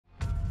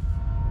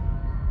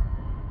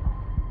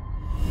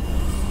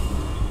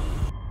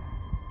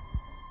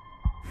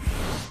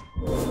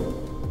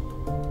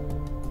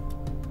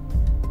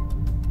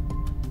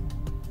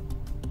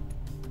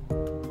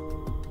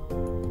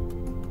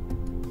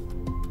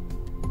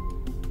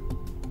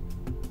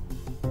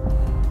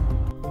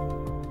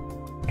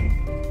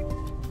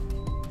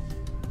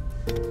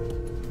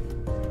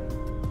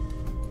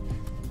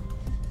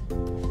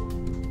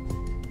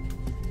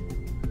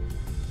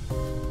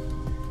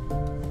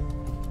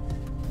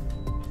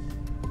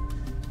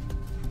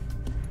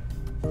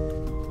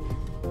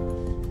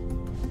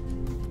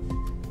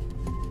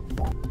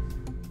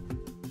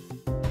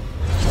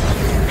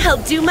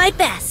I'll do my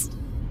best.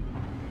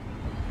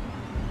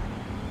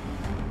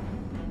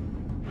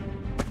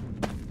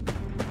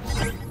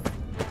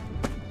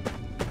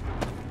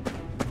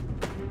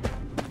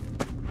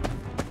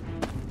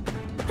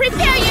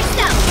 Prepare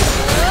yourself!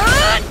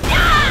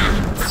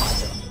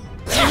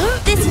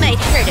 This might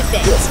hurt a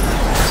bit.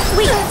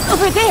 Wait,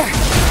 over there!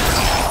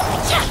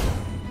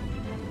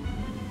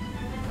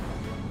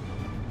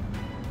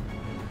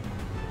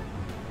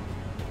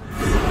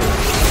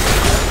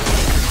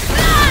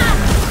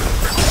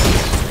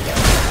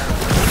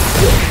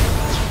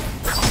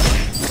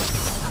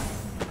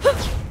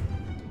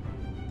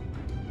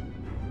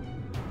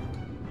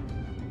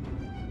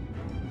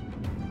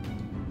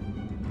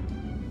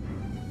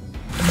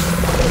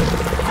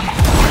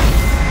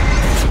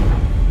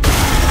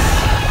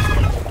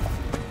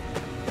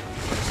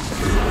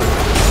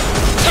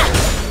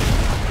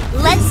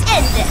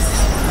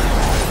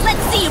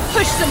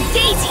 Push some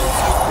daisies!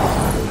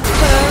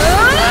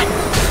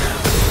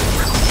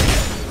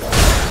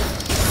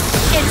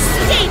 And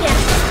stay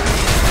there!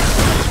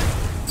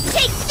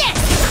 Take this!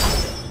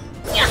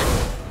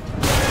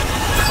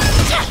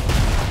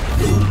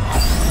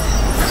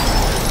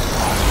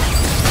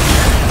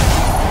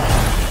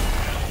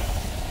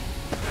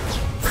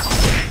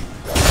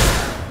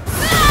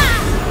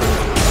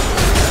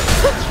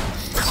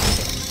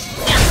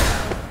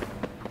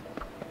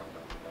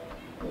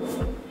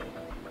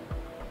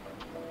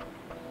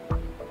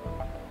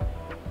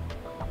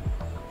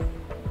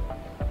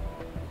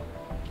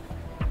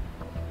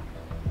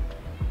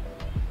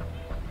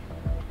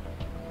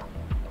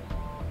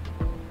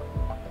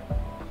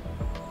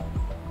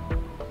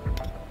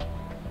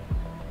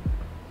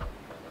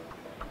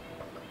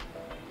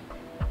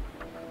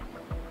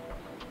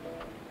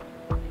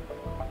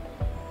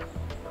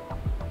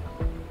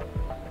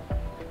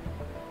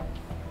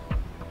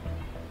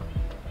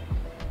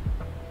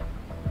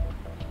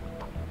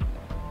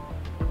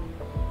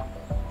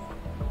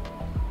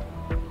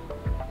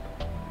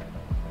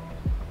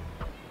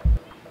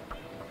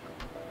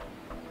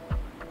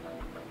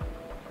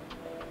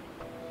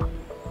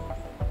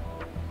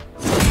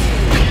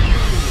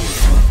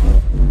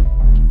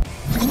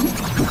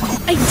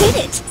 I did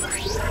it!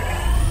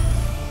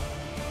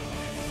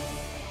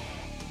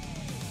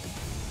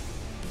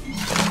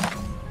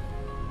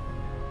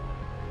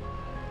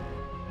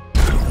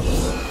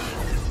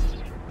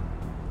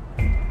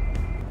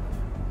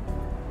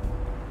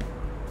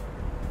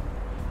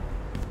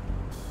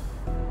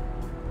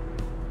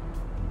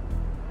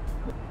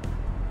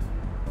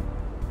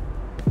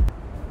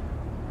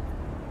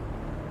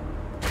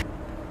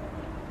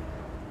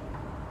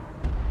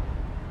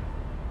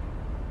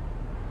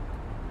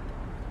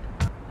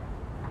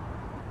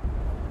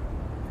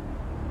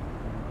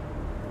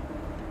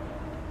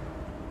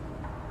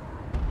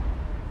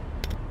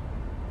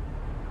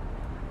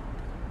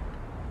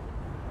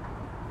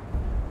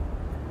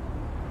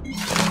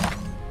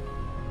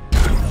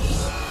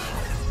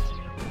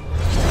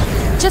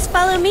 Just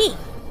follow me.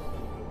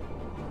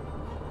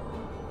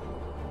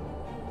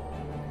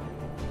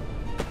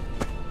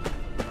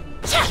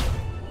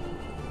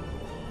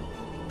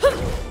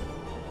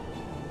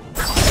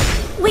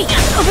 Wait,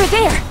 over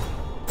there.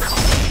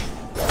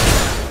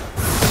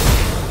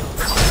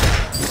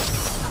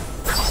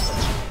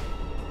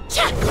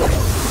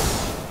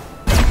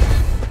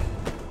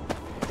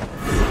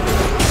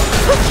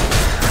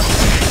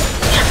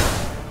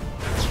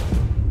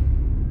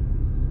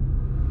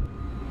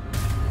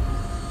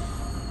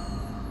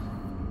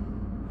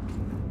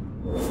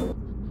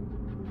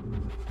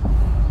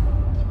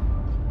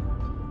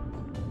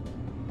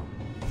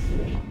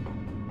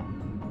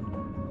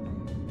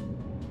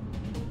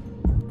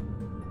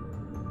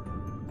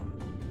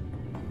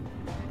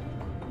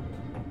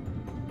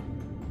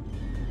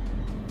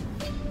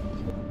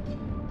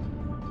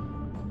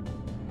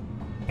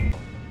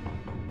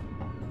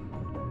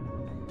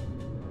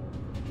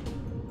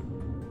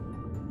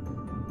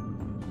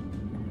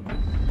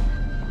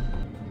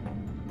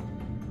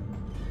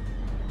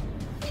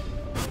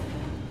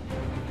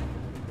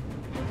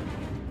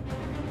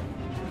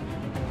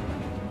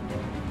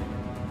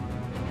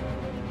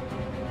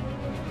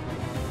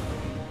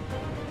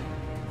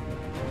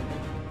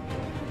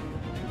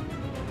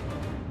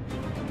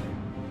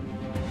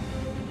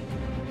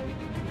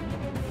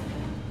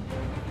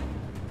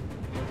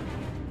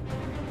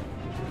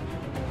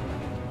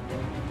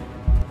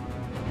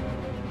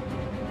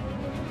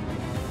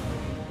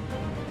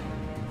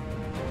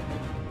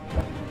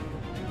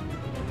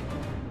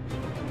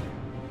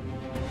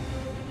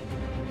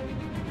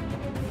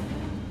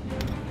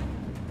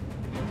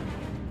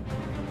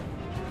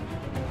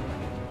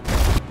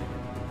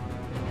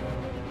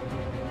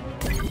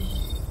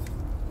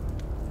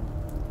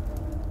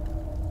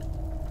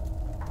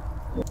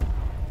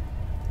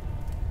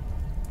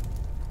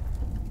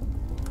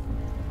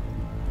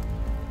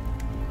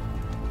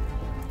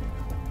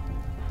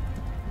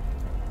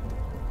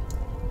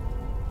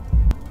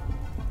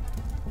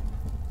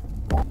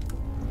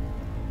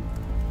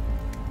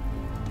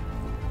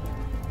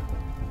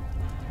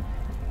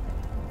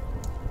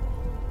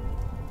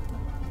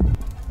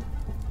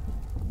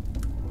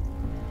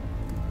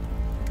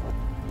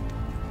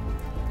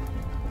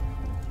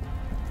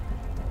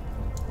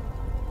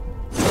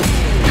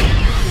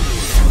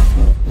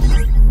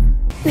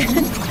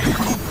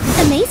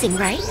 Amazing,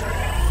 right?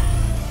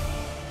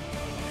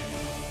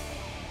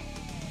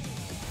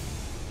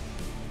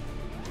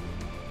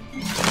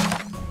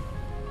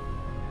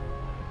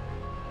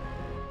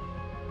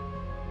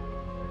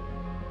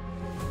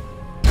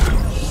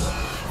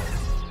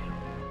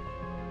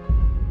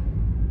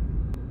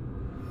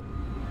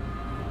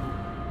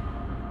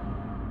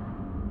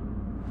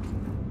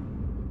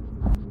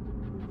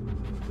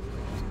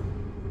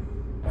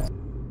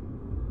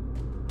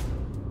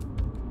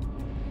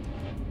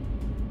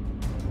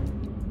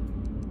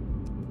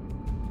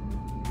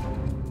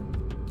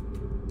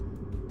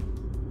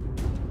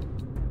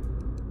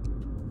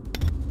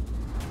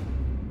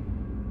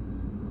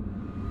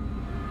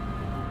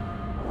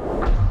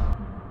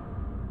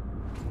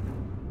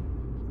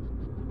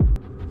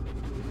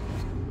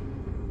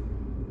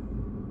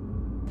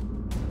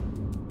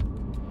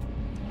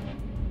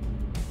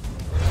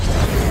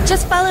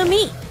 Just follow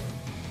me.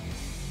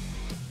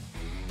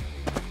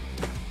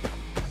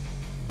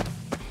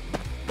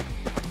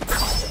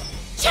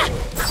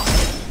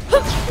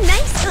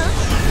 Nice, huh?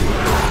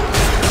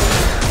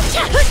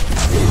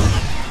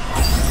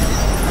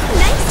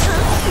 Nice,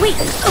 huh? Wait,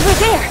 over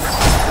there.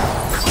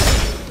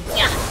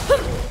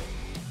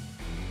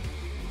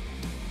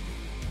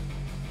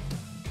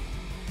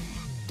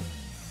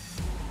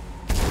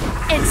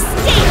 And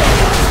stay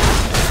there.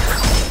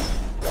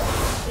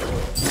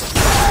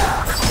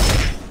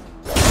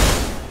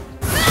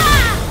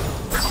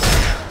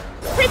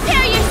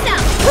 Prepare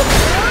yourself!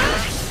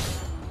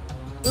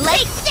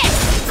 Like this!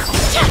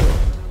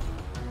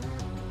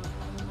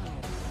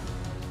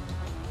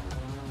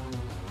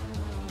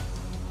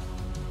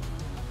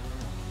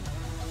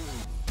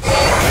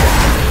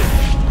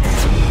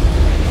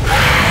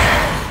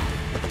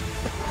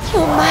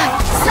 Oh my!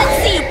 Let's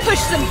see you push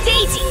some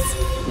daisies!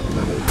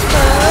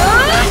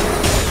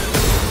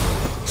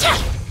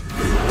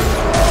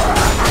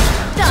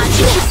 Dodge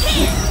this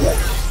hand!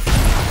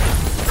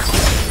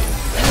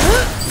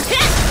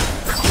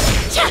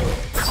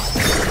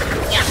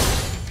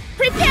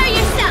 Prepare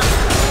yourself!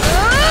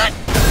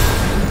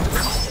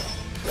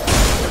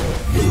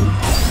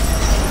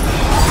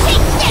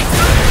 Take this!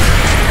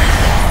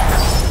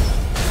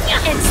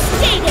 And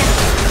stay there!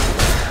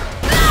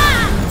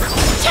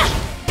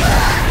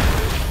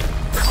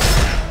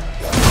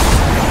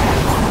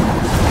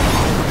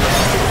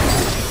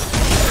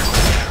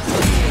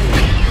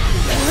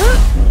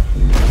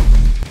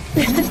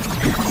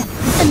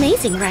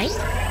 Amazing, right?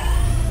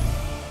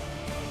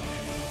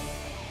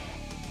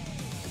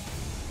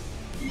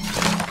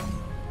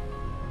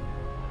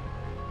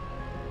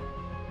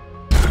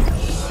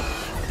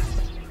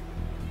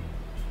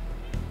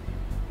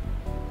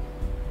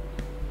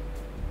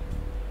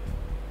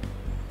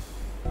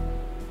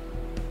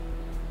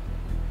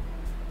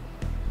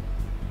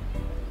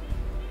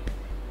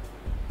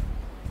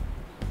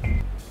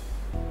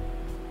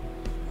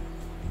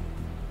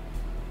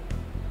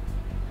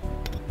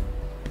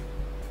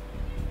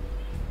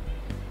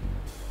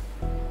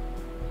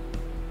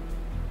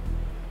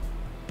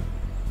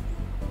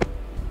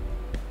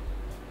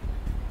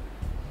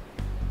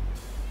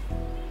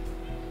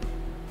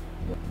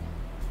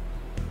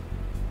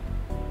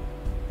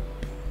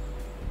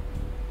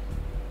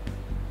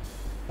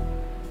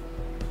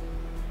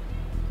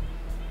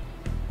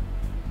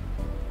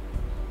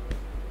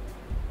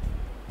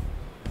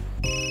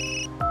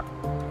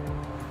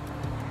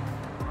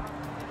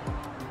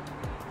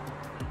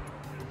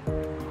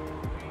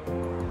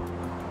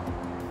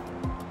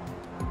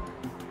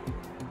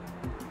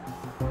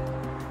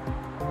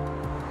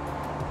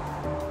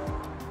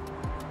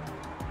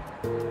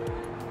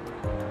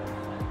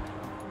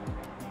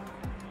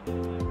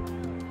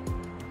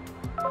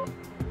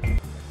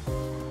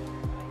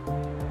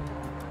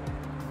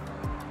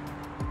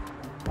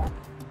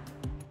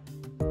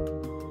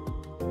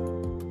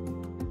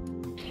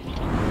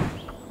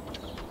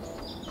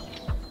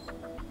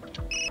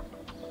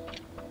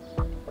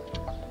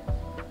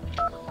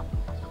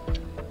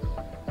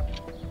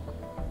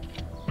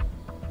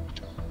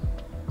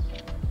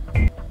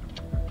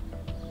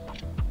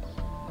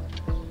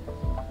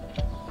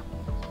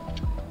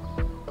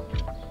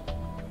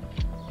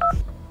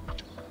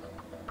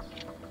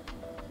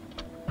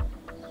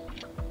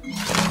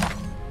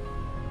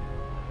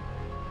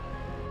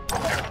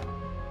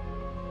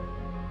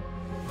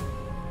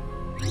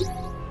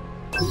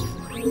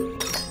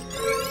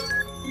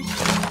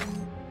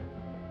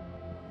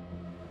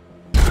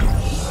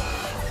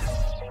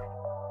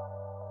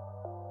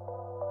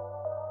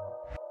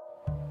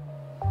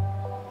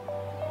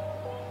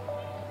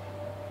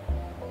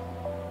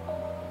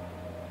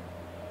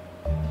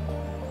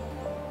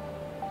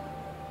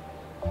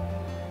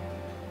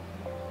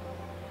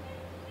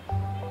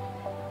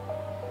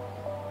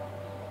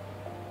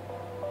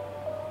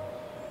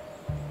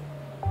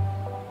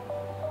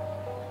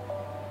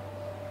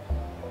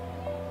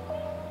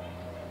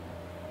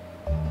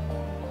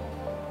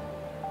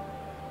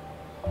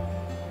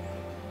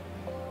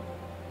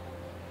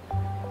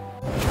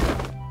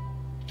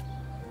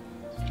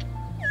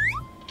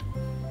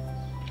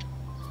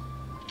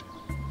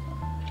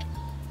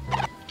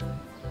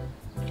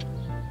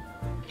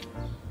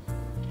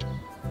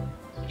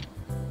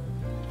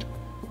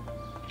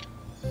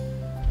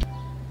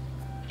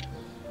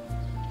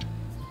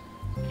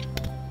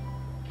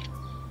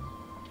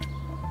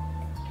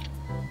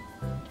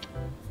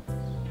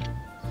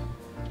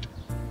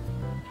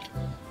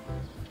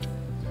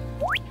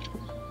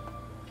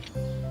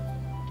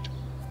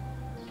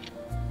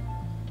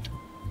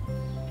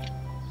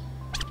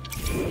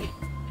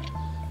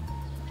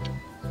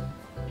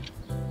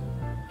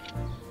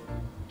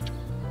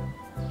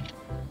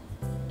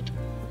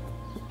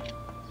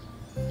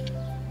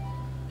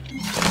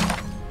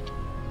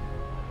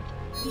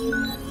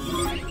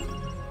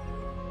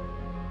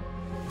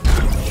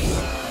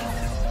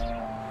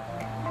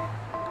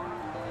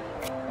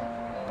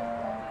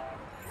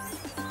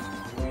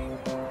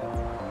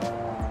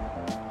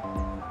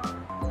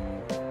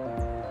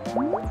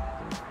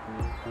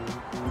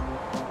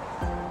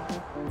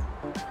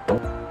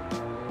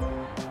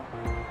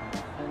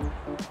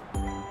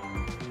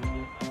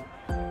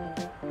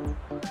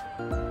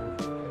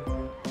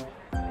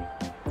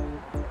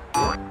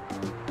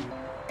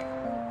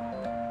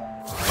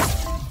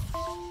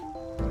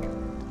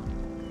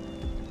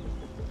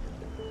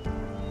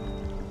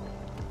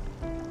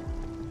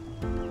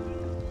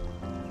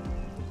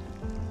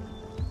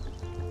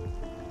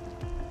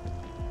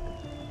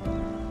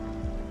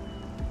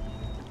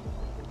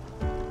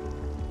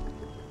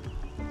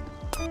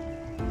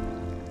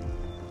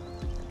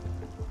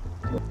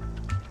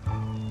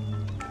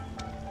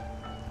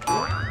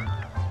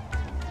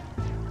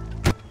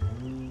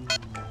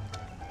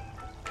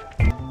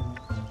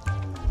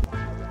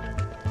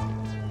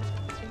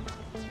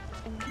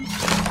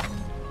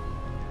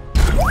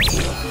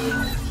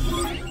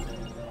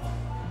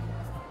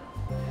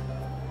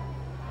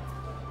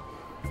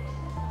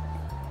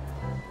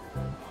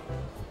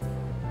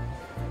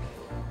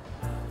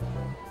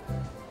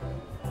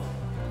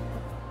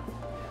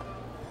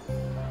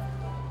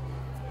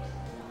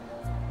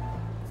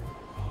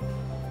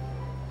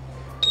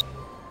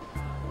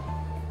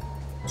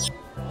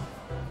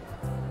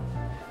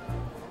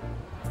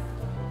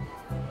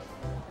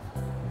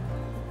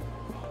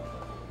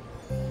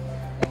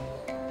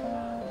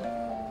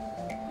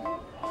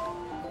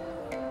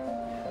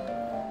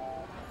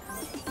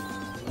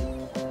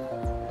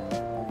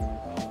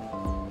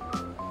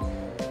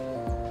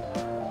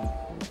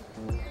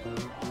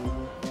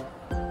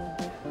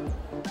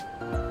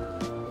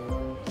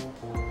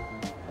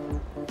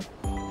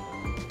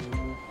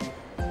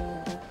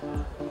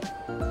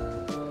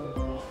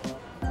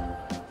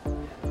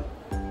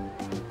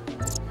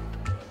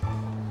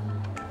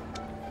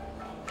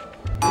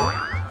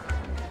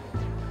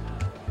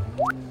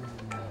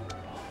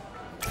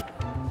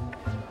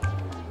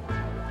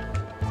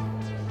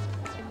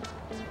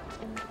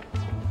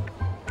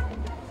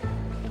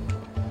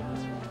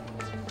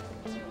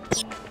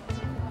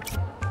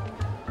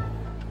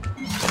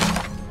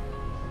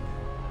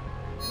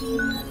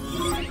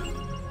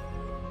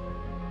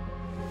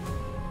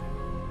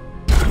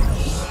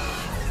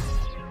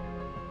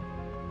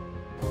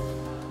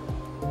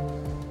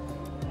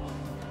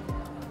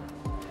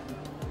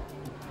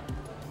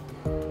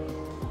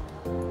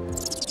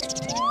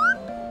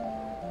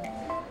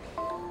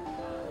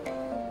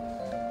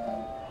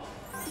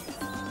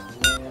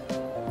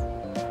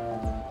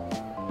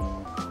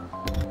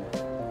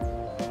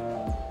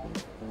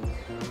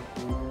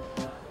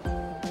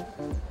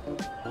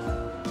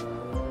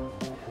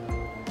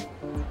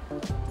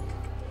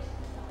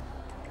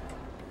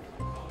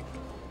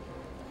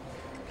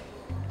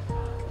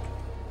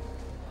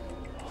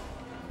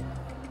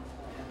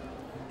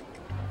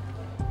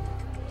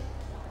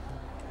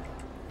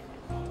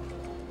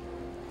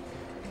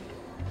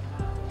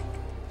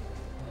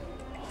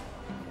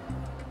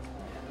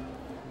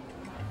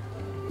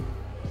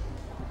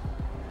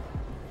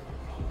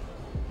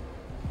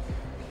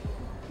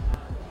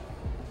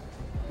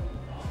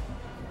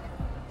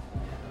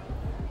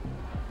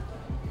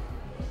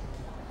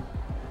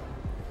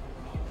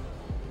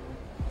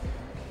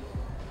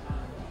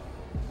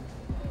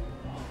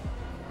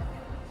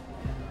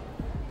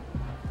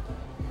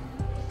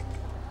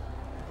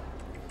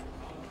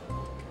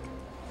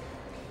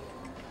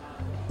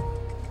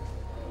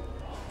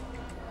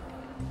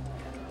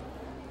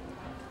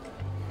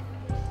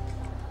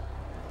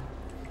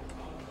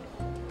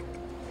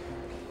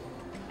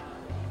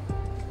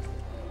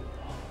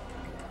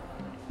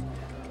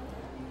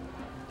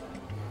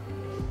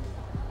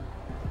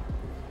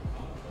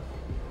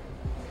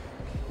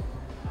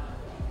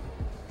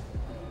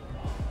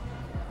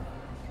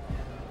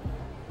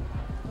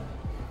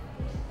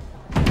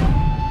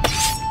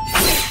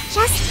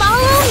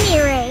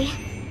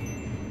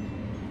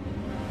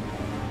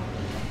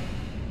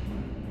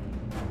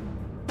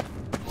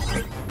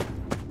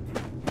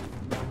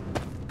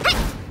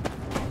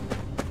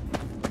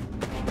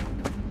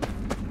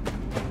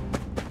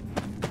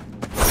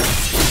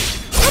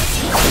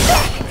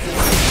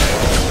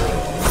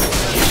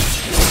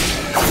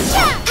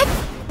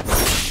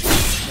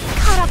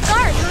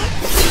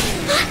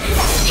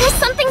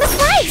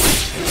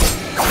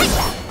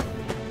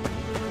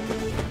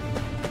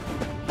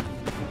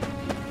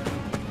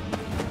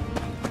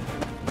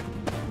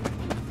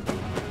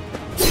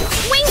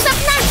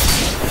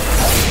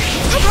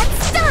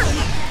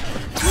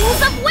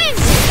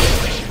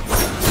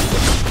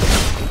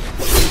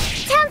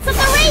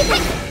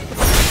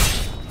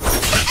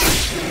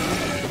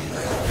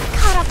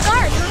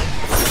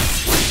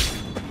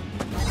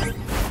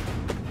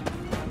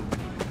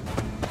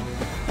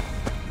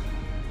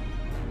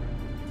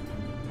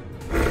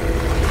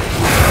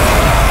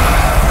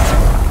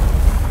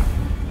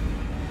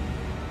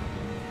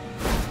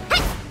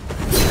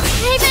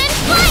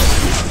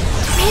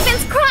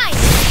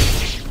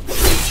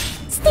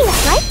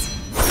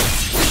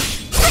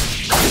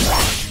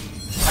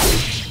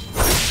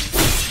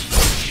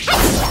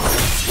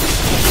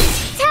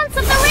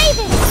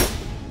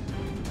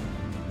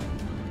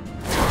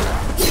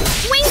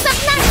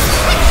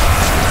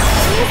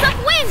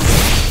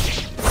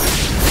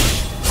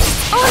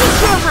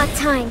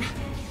 time.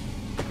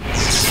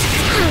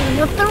 Time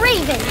of the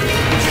Raven.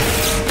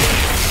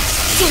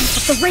 Dance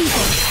of the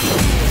Raven.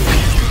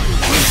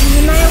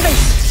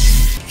 Annihilation.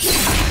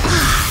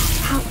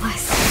 That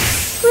was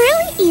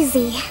really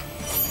easy.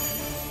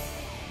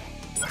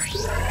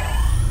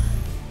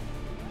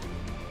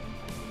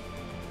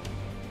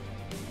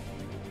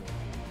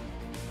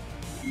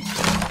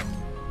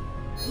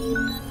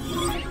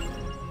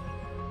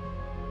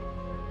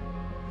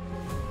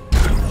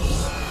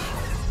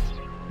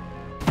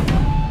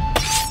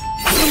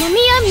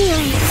 Enemy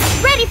immune.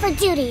 Ready for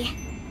duty.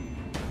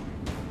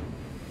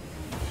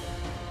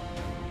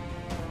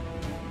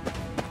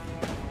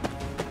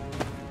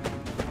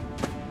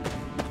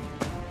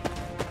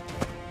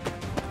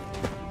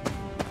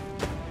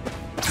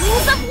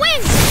 Wings of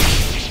wind!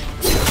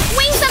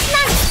 Wings of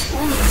night!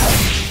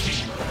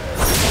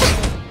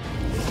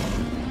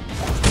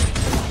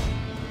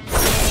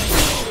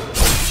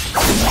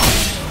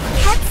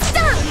 Head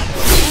stun!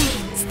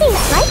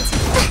 Stings, right?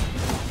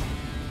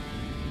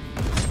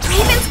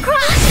 Raven's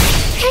cross!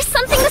 There's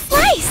something to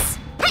slice!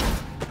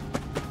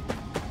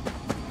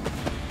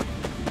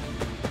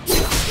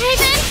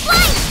 Raven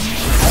flight!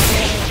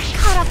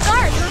 Caught off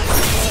guard, huh?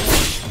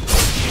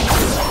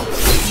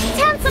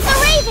 Dance of the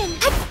Raven!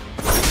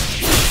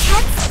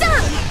 Head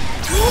stun!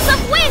 Wings of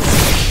wind!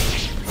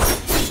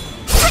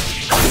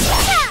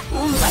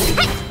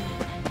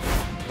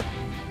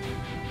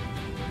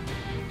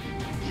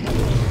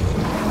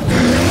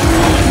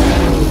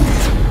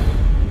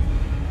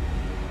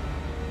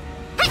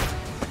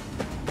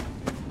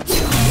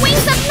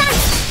 Wings of night!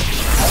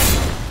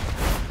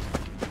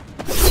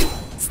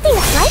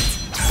 Stings, right?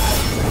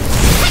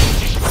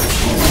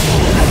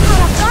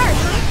 Caught off guard,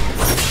 huh?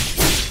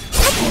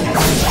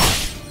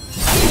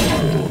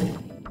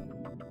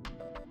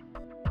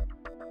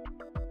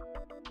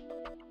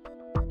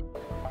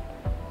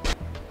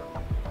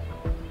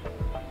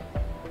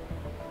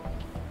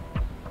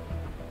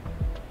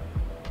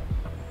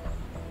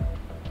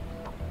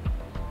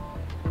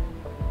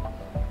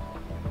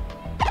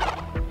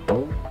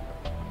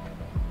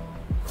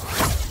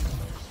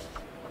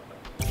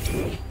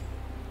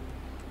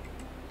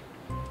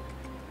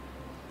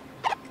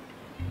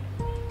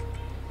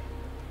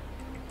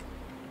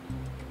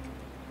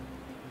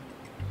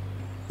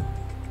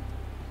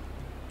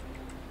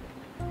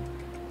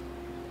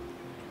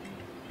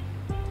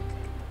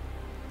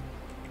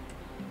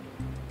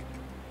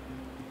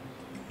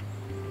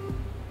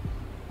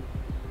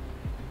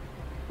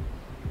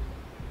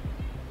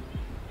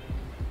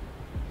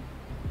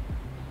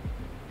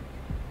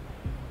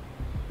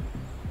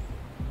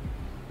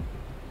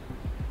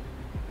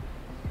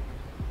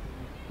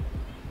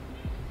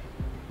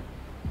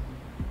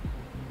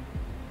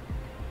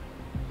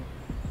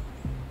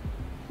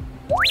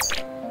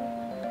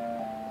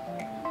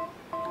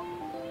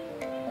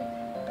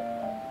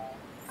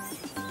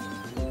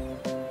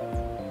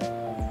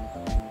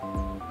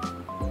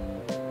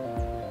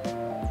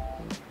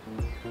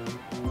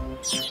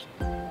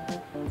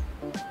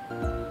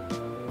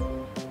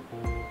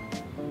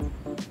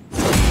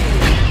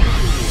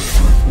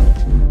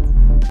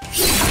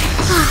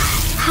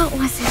 That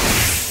wasn't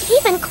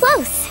even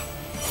close.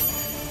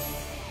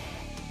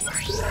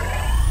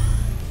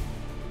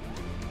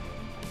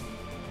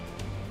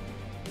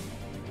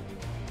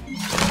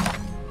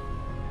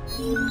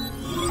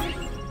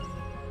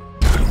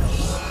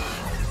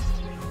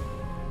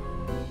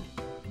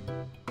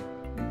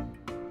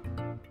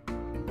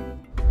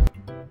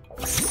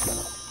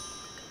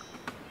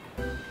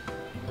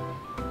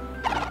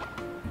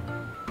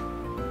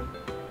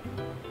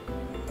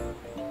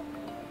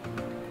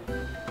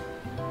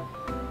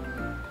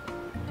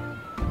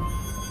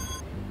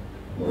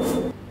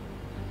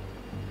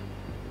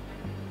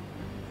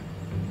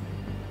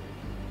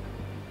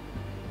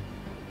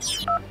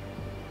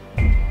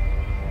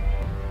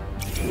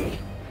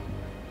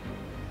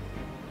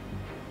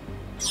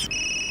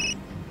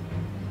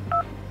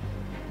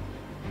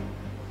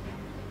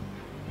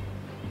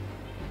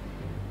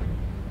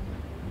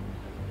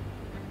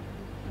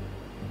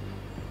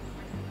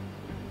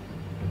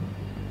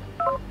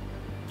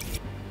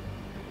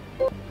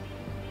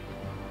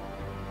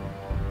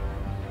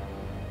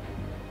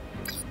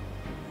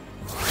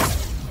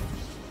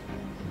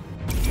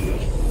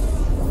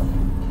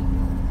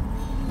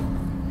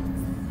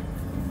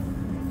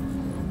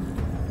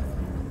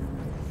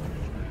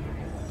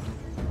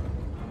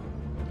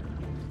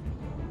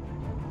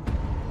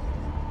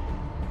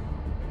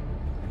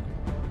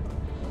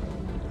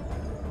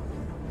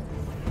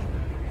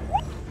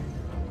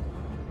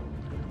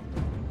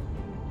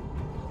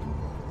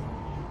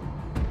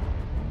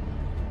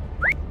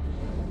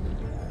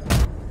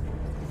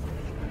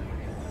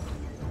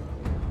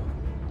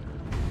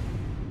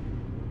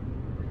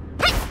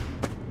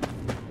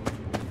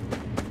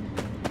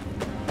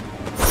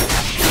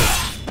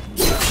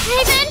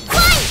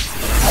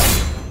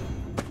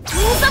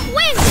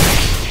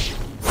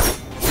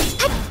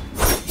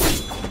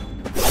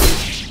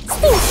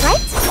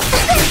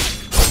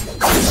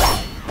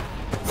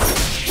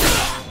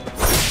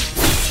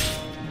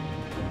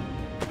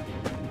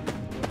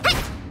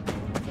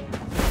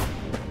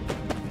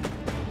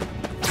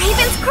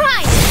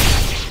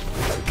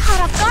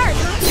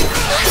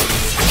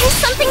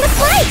 something to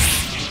slice!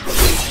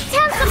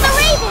 Dance of the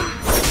Raven!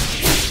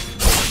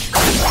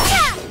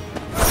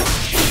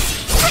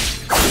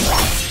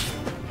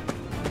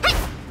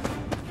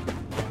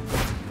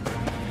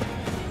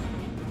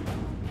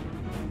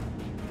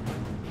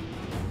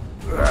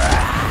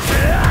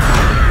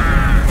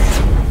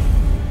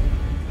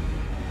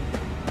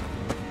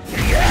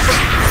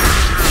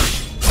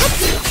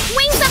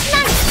 Wings of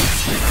night!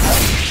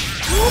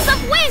 Wings of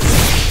wind!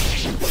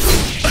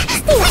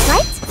 Stings,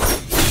 right?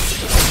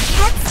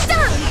 Head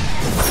stung!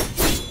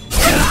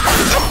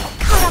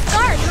 Caught off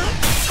guard,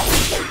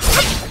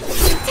 huh?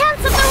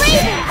 Dance of the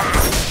Raven!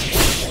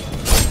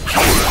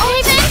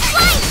 Raven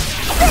flight!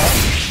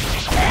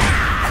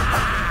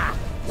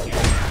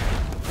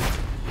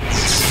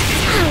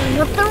 Howling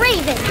of the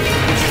Raven!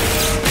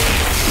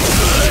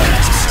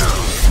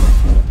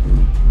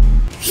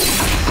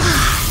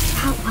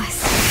 That was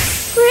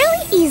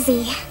really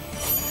easy.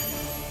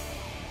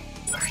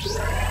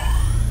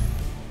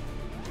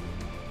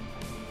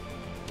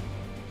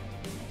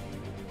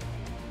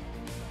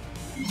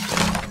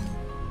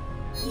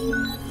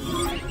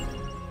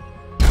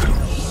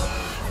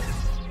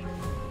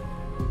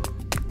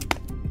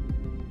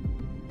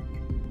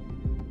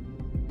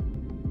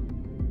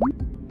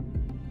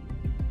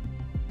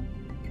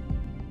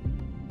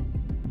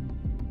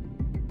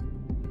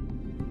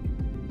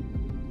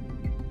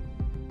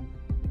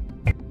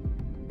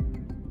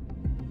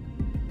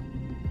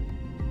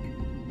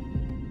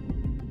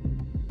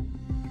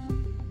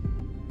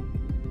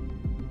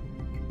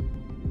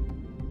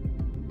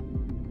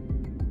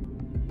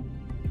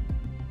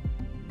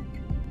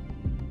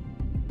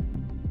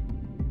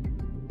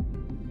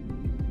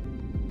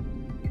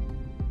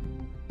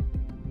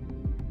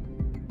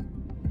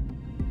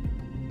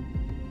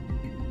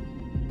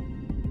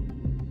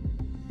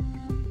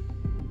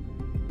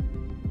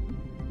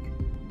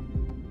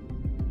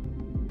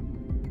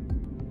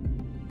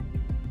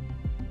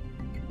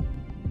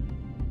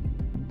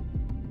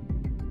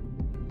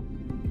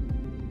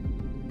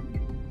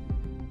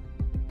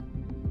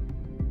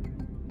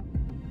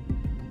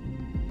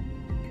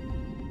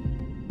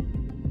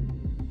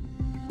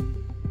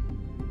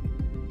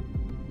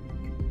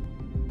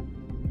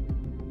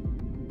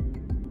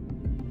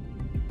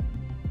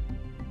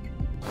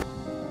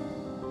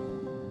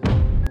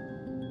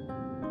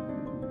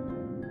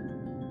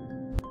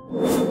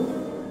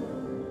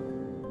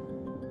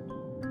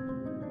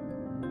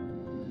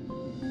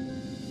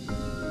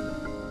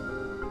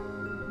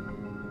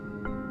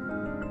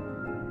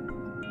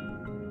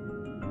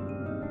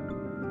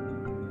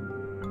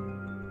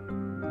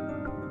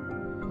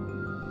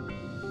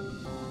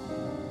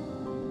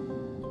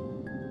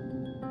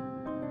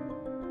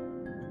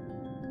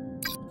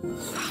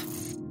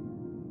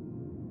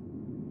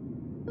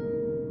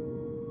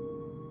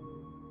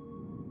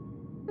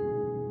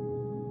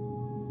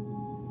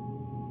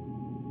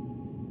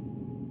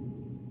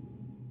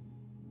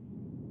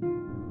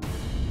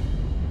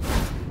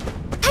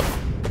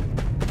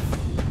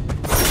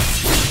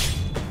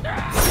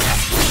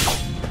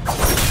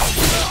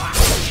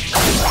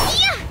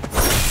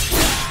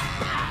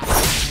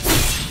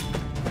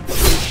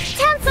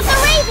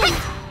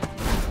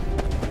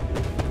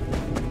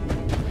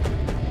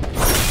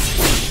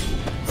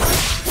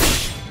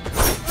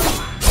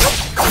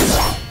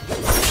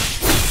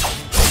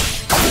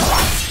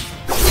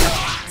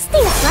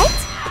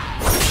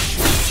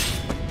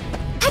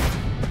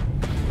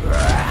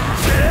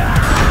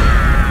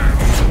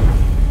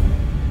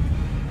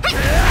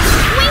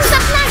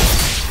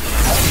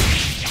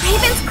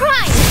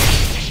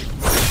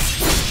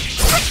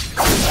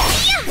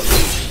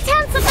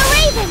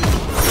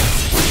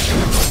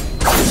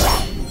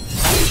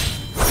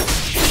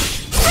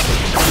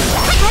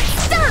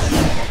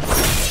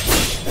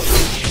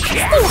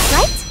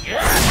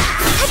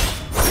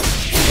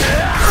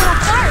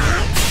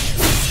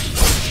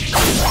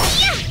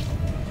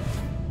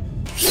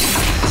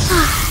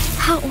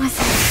 That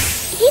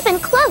wasn't even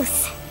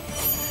close.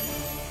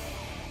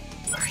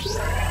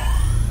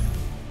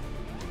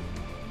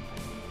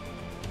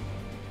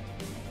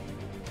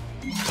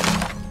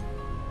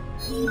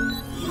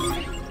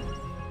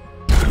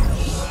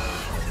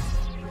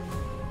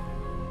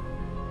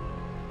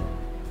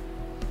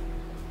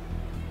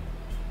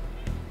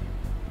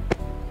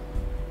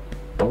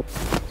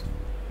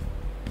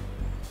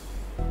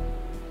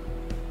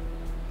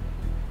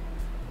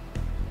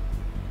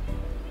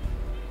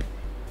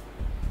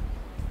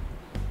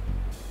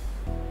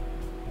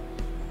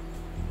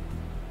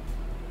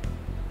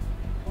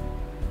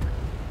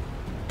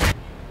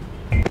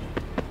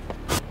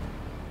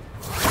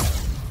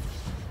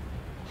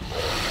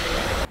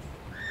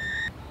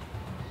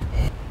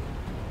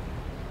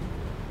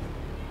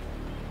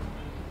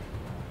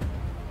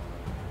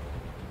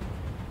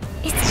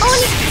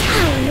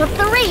 Of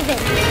the Raven.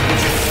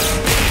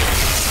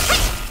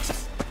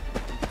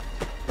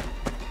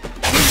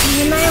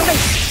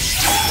 Annihilation.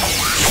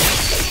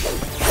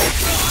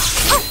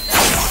 Oh.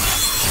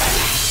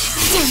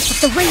 Dance of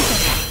the Raven.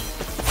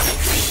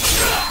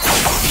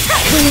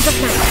 Wings of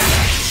night.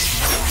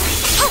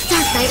 Oh,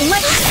 dark night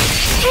light.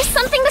 There's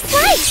something to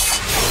slice!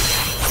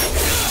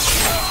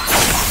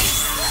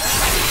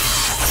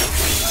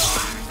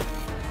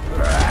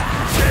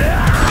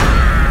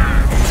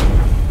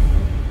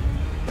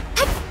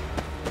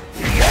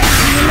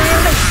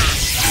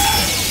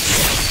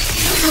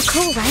 So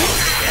cool, right?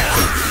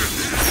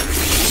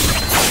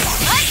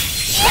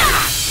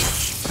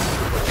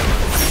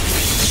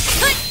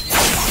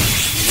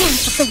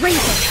 Dance of the Raven!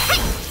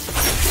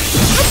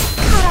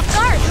 Caught off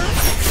guard, huh?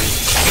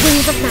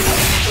 Wings of Night.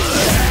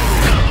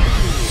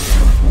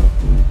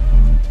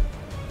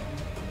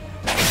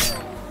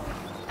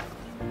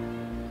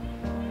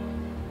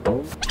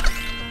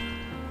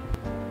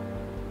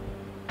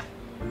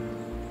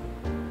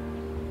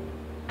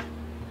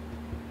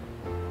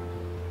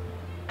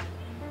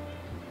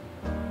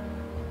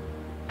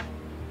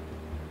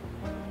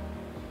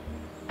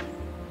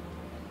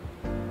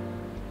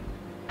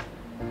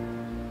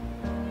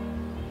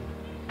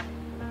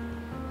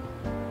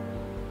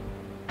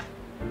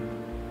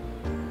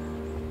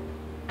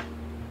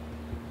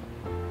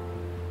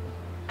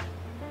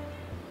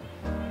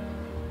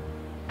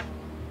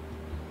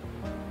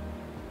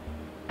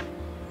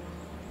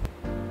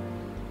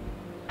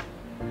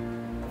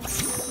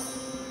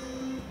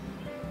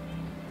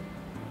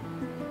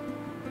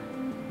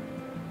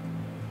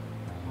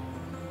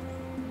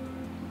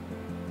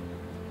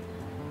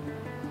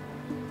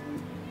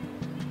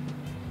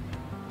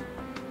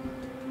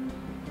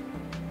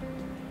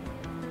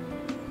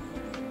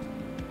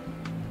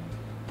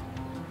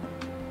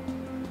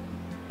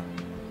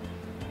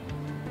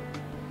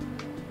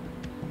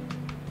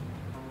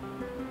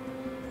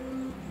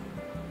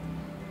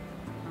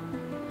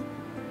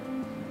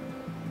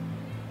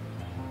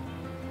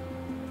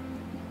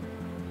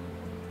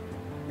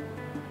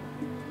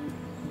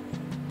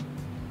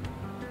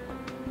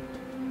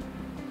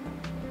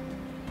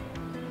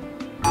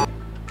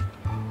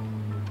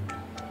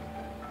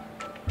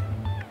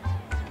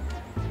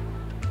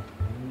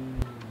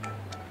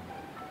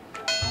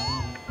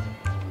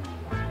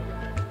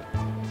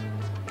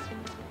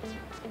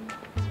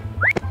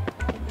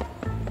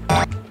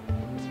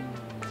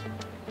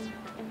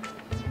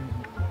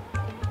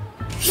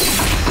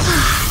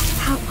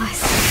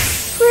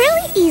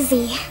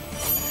 Easy.